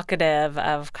evocative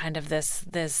of kind of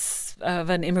this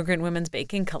of an immigrant women's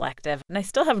baking collective. And I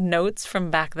still have notes from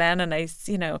back then.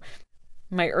 And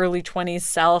my early 20s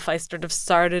self, I sort of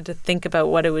started to think about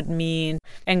what it would mean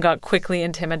and got quickly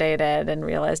intimidated and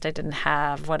realized I didn't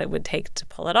have what it would take to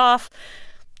pull it off.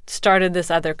 Started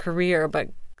this other career, but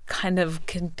kind of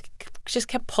just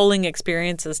kept pulling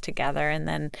experiences together. And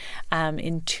then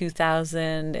in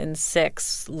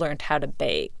 2006, learned how to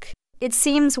bake. It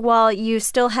seems while you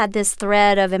still had this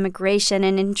thread of immigration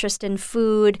and interest in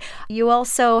food, you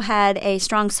also had a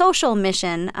strong social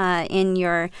mission in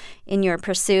your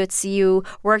pursuits. You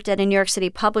worked at a New York City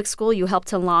public school. You helped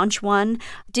to launch one.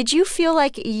 Did you feel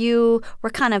like you were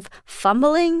kind of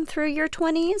fumbling through your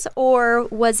 20s, or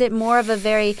was it more of a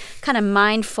very kind of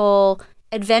mindful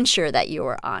adventure that you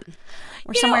were on?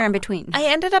 Or somewhere in between? I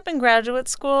ended up in graduate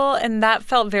school, and that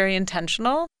felt very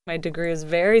intentional. My degree is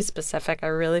very specific. I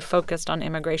really focused on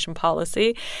immigration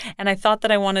policy, and I thought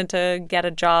that I wanted to get a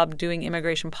job doing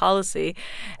immigration policy.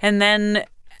 And then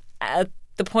at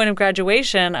the point of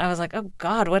graduation, I was like, oh,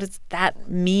 God, what does that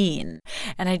mean?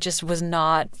 And I just was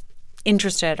not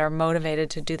interested or motivated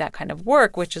to do that kind of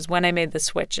work, which is when I made the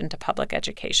switch into public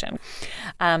education.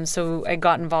 So I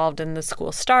got involved in the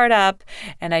school startup,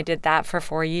 and I did that for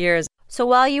 4 years. So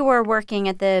while you were working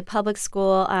at the public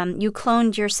school, you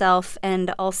cloned yourself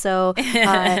and also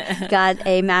got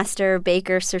a master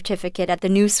baker certificate at the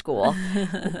new school.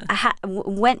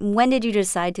 When did you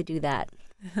decide to do that?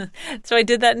 So I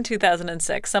did that in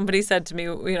 2006. Somebody said to me,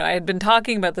 I had been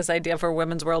talking about this idea for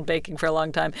Women's World Baking for a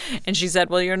long time, and she said,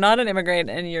 "Well, you're not an immigrant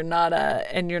and you're not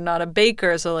a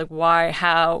baker, so like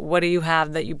what do you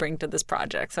have that you bring to this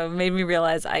project?" So it made me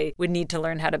realize I would need to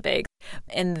learn how to bake.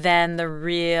 And then the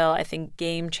real, I think,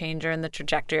 game changer in the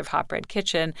trajectory of Hot Bread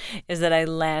Kitchen is that I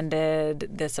landed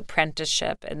this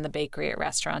apprenticeship in the bakery at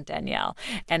Restaurant Danielle.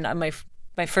 And on my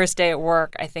first day at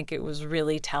work, I think it was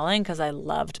really telling because I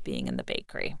loved being in the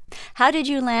bakery. How did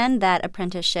you land that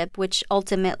apprenticeship, which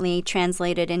ultimately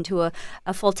translated into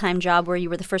a full-time job where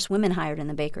you were the first woman hired in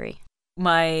the bakery?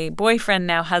 My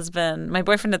boyfriend at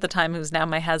the time, who's now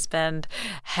my husband,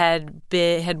 had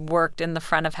worked in the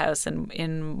front of house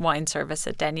in wine service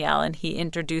at Danielle, and he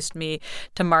introduced me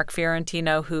to Mark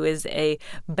Fiorentino, who is a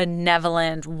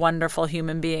benevolent, wonderful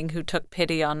human being who took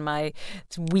pity on my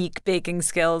weak baking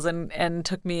skills and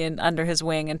took me in under his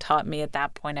wing and taught me at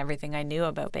that point everything I knew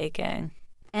about baking.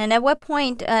 And at what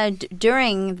point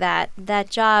during that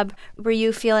job were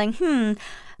you feeling,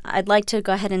 I'd like to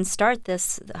go ahead and start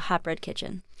this Hot Bread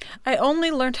Kitchen? I only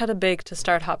learned how to bake to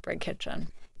start Hot Bread Kitchen.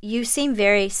 You seem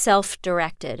very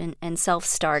self-directed and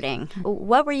self-starting.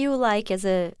 What were you like as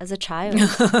a child?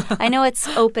 I know it's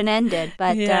open-ended,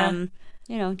 but Yeah.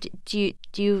 Do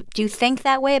you think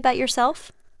that way about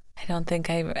yourself? I don't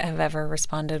think I have ever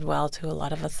responded well to a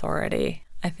lot of authority.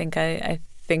 I think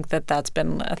that's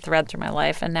been a thread through my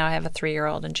life, and now I have a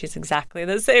 3-year-old, and she's exactly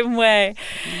the same way.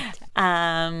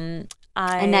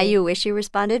 And now you wish you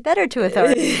responded better to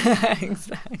authority. Yeah,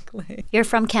 exactly. You're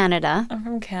from Canada. I'm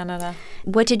from Canada.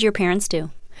 What did your parents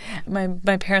do? My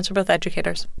parents were both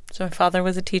educators. So my father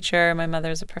was a teacher, my mother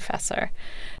was a professor.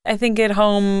 I think at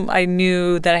home I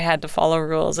knew that I had to follow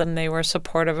rules, and they were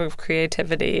supportive of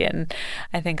creativity, and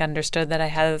I think understood that I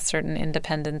had a certain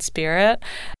independent spirit.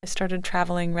 I started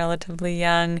traveling relatively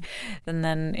young, and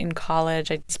then in college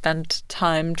I spent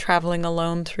time traveling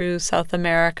alone through South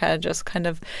America, just kind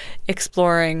of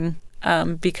exploring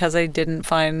because I didn't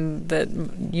find that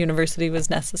university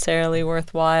was necessarily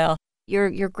worthwhile.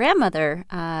 Your grandmother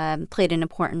played an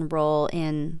important role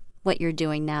in what you're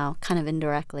doing now, kind of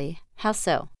indirectly. How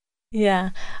so? Yeah,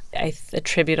 I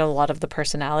attribute a lot of the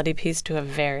personality piece to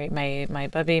my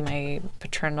bubby, my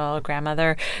paternal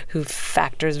grandmother, who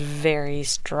factors very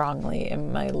strongly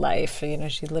in my life.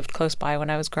 She lived close by when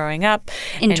I was growing up.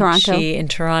 In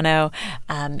Toronto?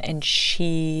 And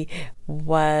she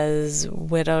was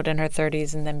widowed in her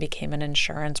 30s and then became an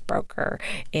insurance broker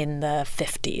in the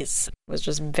 50s. Was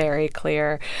just very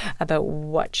clear about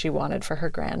what she wanted for her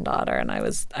granddaughter, and I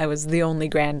was the only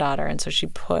granddaughter, and so she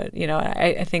put,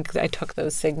 I think I took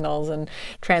those signals and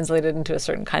translated into a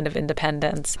certain kind of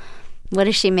independence. What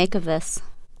does she make of this?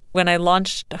 When I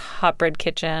launched Hot Bread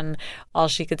Kitchen, all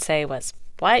she could say was,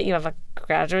 "What? You have a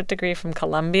graduate degree from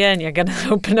Columbia and you're going to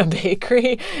open a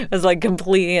bakery?" It was like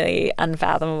completely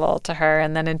unfathomable to her.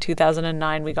 And then in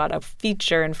 2009, we got a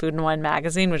feature in Food and Wine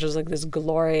magazine, which was like this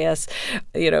glorious,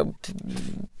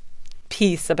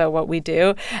 piece about what we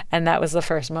do. And that was the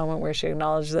first moment where she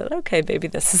acknowledged that, okay, baby,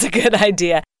 this is a good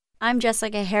idea. I'm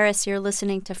Jessica Harris. You're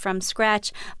listening to From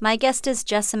Scratch. My guest is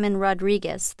Jessamyn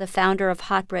Rodriguez, the founder of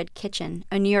Hot Bread Kitchen,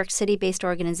 a New York City-based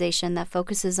organization that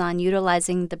focuses on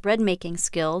utilizing the bread-making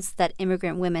skills that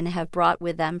immigrant women have brought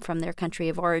with them from their country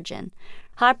of origin.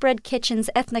 Hot Bread Kitchen's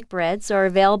ethnic breads are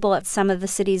available at some of the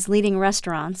city's leading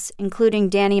restaurants, including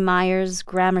Danny Meyer's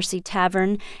Gramercy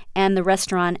Tavern and the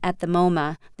restaurant at the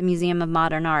MoMA, the Museum of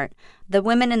Modern Art. The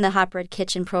women in the Hot Bread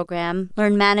Kitchen program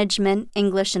learn management,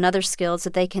 English, and other skills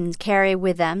that they can carry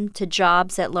with them to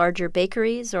jobs at larger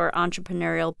bakeries or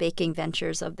entrepreneurial baking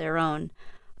ventures of their own.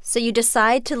 So you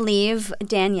decide to leave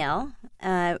Danielle,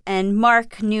 and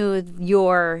Mark knew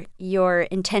your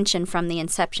intention from the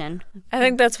inception. I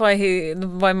think that's why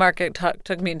Mark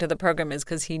took me into the program, is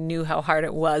because he knew how hard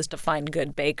it was to find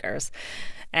good bakers.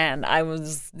 And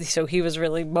he was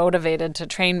really motivated to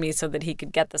train me so that he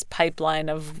could get this pipeline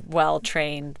of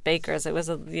well-trained bakers. It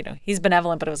was he's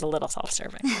benevolent, but it was a little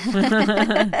self-serving.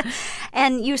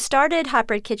 And you started Hot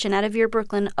Bread Kitchen out of your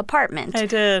Brooklyn apartment. I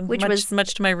did, which was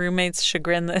much to my roommate's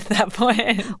chagrin at that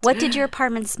point. What did your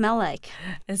apartment smell like?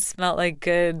 It smelled like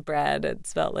good bread. It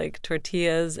smelled like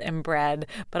tortillas and bread,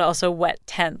 but also wet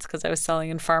tents, because I was selling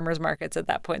in farmers markets at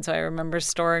that point. So I remember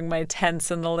storing my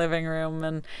tents in the living room,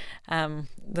 and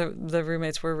the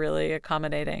roommates were really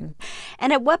accommodating.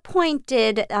 And at what point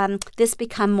did this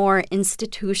become more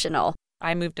institutional?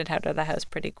 I moved it out of the house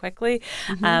pretty quickly.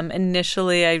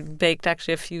 Initially, I baked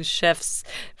actually a few shifts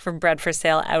from bread for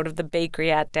sale out of the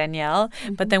bakery at Danielle,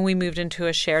 but then we moved into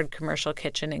a shared commercial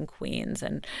kitchen in Queens.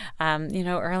 And,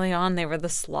 early on, they were the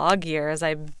slog years.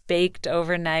 I baked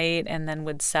overnight and then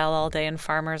would sell all day in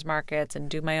farmers markets and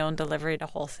do my own delivery to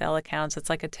wholesale accounts. It's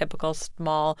like a typical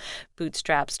small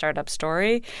bootstrap startup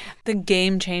story. The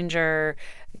game changer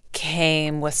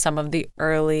came with some of the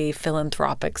early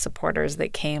philanthropic supporters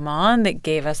that came on that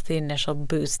gave us the initial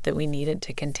boost that we needed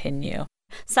to continue.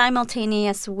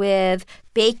 Simultaneous with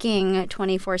baking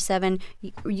 24/7,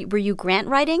 were you grant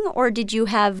writing or did you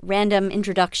have random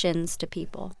introductions to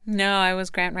people? No, I was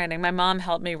grant writing. My mom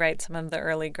helped me write some of the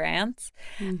early grants.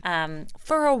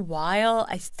 For a while,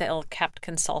 I still kept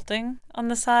consulting on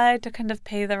the side to kind of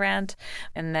pay the rent.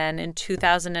 And then in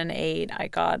 2008, I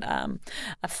got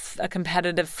a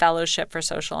competitive fellowship for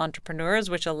social entrepreneurs,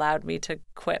 which allowed me to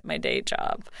quit my day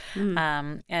job.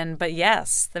 But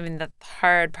yes, I mean, the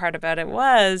hard part about it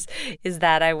is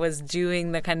that I was doing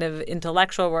the kind of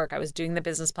intellectual work. I was doing the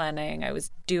business planning. I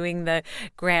was doing the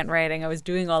grant writing. I was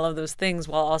doing all of those things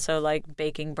while also like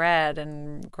baking bread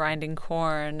and grinding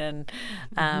corn and,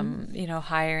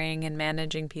 hiring and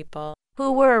managing people.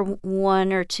 Who were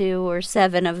one or two or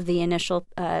seven of the initial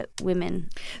women?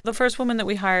 The first woman that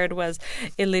we hired was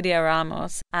Elidia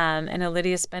Ramos. And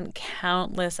Elidia spent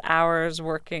countless hours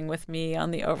working with me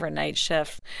on the overnight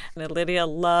shift. And Elidia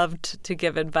loved to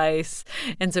give advice.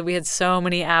 And so we had so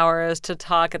many hours to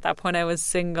talk. At that point, I was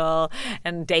single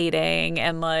and dating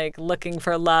and like looking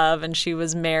for love. And she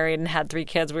was married and had 3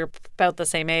 kids. We were about the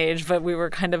same age, but we were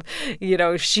kind of,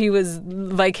 she was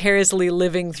vicariously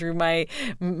living through my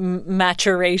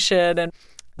maturation. And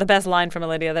the best line from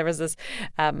Elidia, there was this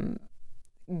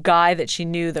guy that she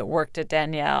knew that worked at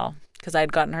Danielle, because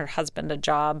I'd gotten her husband a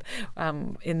job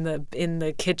in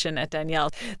the kitchen at Danielle.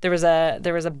 There was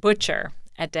a butcher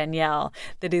at Danielle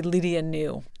that Elidia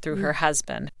knew through her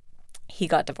husband. He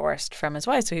got divorced from his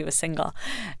wife, so he was single.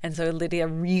 And so Lydia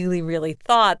really, really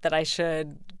thought that I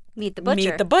should meet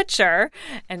the butcher.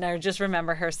 And I just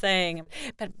remember her saying,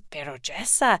 Pero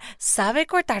Jessa, sabe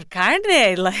cortar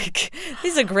carne. Like,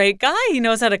 he's a great guy. He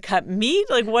knows how to cut meat.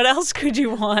 Like, what else could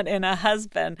you want in a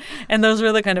husband? And those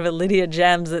were the kind of Lydia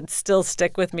gems that still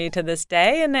stick with me to this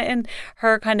day. And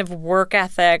her kind of work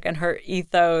ethic and her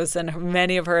ethos and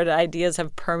many of her ideas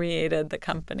have permeated the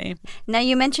company. Now,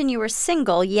 you mentioned you were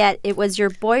single, yet it was your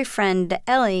boyfriend,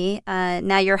 Ellie,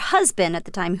 now your husband at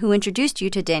the time, who introduced you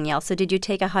to Danielle. So did you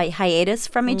take a hiatus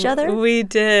from each other? We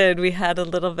did. We had a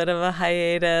little bit of a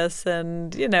hiatus.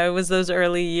 And, it was those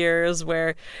early years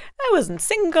where I wasn't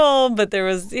single, but there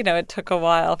was, it took a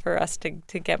while for us to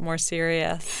get more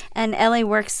serious. And Ellie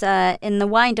works in the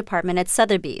wine department at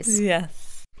Sotheby's.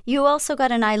 Yes. You also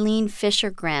got an Eileen Fisher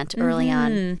grant early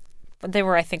on. They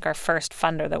were, I think, our first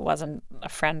funder that wasn't a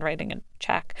friend writing a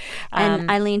check. And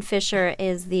Eileen Fisher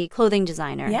is the clothing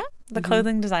designer. Yeah, the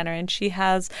clothing designer. And she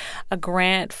has a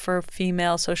grant for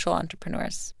female social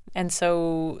entrepreneurs. And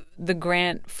so the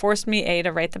grant forced me, to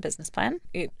write the business plan.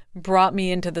 It brought me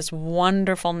into this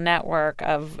wonderful network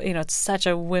of, it's such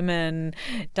a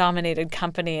women-dominated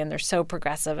company and they're so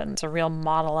progressive and it's a real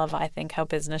model of, I think, how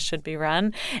business should be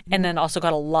run. And then also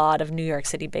got a lot of New York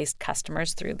City-based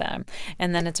customers through them.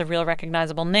 And then it's a real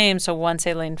recognizable name. So once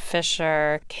Eileen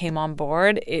Fisher came on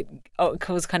board, it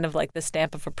was kind of like the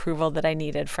stamp of approval that I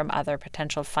needed from other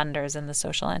potential funders in the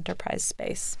social enterprise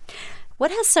space. What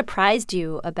has surprised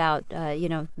you about,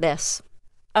 this?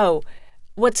 Oh,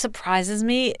 what surprises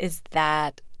me is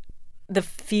that the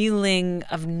feeling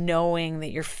of knowing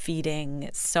that you're feeding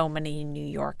so many New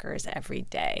Yorkers every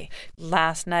day.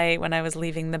 Last night when I was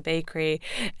leaving the bakery,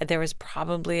 there was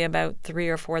probably about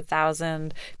 3,000 or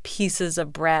 4,000 pieces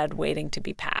of bread waiting to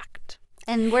be packed.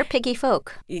 And we're picky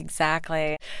folk.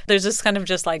 Exactly. There's this kind of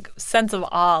just like sense of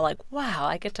awe, like, wow,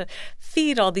 I get to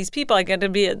feed all these people. I get to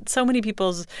be at so many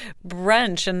people's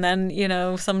brunch. And then,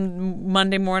 some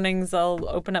Monday mornings I'll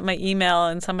open up my email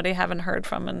and somebody I haven't heard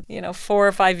from in, 4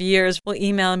 or 5 years will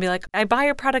email and be like, I buy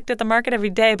your product at the market every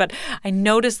day, but I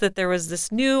noticed that there was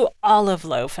this new olive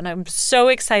loaf and I'm so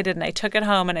excited. And I took it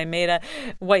home and I made a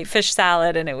white fish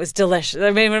salad and it was delicious. I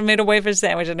made a white fish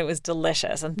sandwich and it was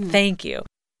delicious. And thank you.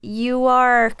 You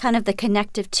are kind of the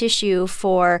connective tissue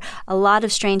for a lot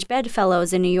of strange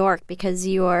bedfellows in New York because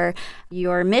your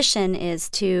mission is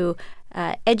to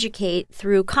educate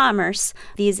through commerce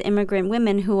these immigrant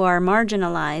women who are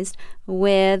marginalized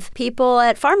with people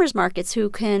at farmers markets who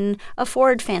can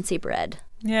afford fancy bread.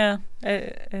 Yeah,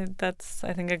 that's,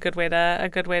 I think, a good way to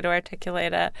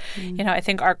articulate it. I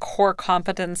think our core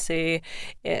competency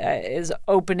is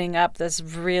opening up this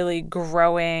really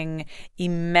growing,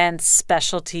 immense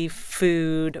specialty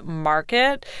food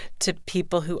market to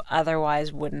people who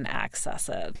otherwise wouldn't access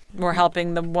it. We're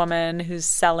helping the woman who's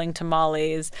selling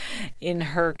tamales in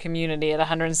her community at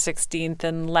 116th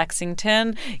and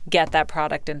Lexington get that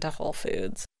product into Whole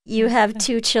Foods. You have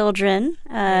 2 children.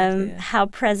 How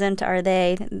present are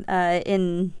they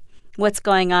in what's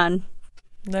going on?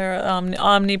 They're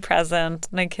omnipresent.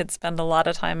 My kids spend a lot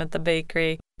of time at the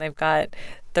bakery. They've got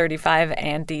 35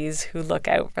 aunties who look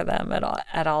out for them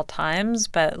at all times.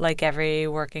 But like every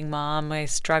working mom, I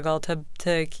struggle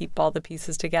to keep all the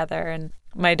pieces together. And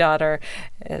my daughter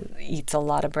eats a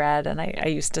lot of bread, and I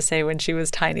used to say when she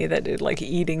was tiny that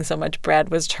eating so much bread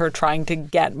was her trying to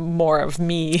get more of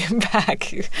me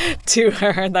back to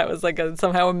her. That was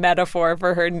somehow a metaphor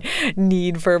for her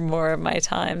need for more of my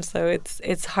time. So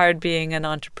it's hard being an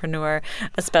entrepreneur,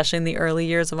 especially in the early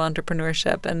years of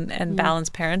entrepreneurship and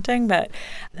balanced parenting. But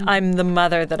I'm the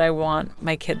mother that I want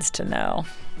my kids to know.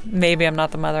 Maybe I'm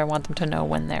not the mother I want them to know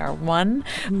when they're 1,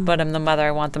 but I'm the mother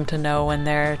I want them to know when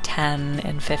they're 10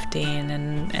 and 15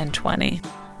 and 20.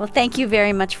 Well, thank you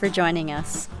very much for joining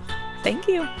us. Thank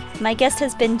you. My guest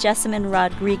has been Jessamyn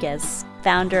Rodriguez,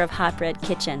 founder of Hot Bread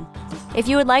Kitchen. If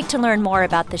you would like to learn more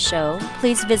about the show,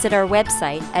 please visit our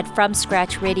website at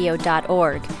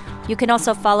FromScratchRadio.org. You can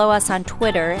also follow us on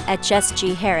Twitter at Jess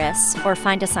G. Harris or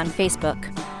find us on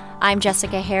Facebook. I'm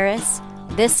Jessica Harris.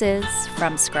 This is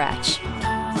From Scratch.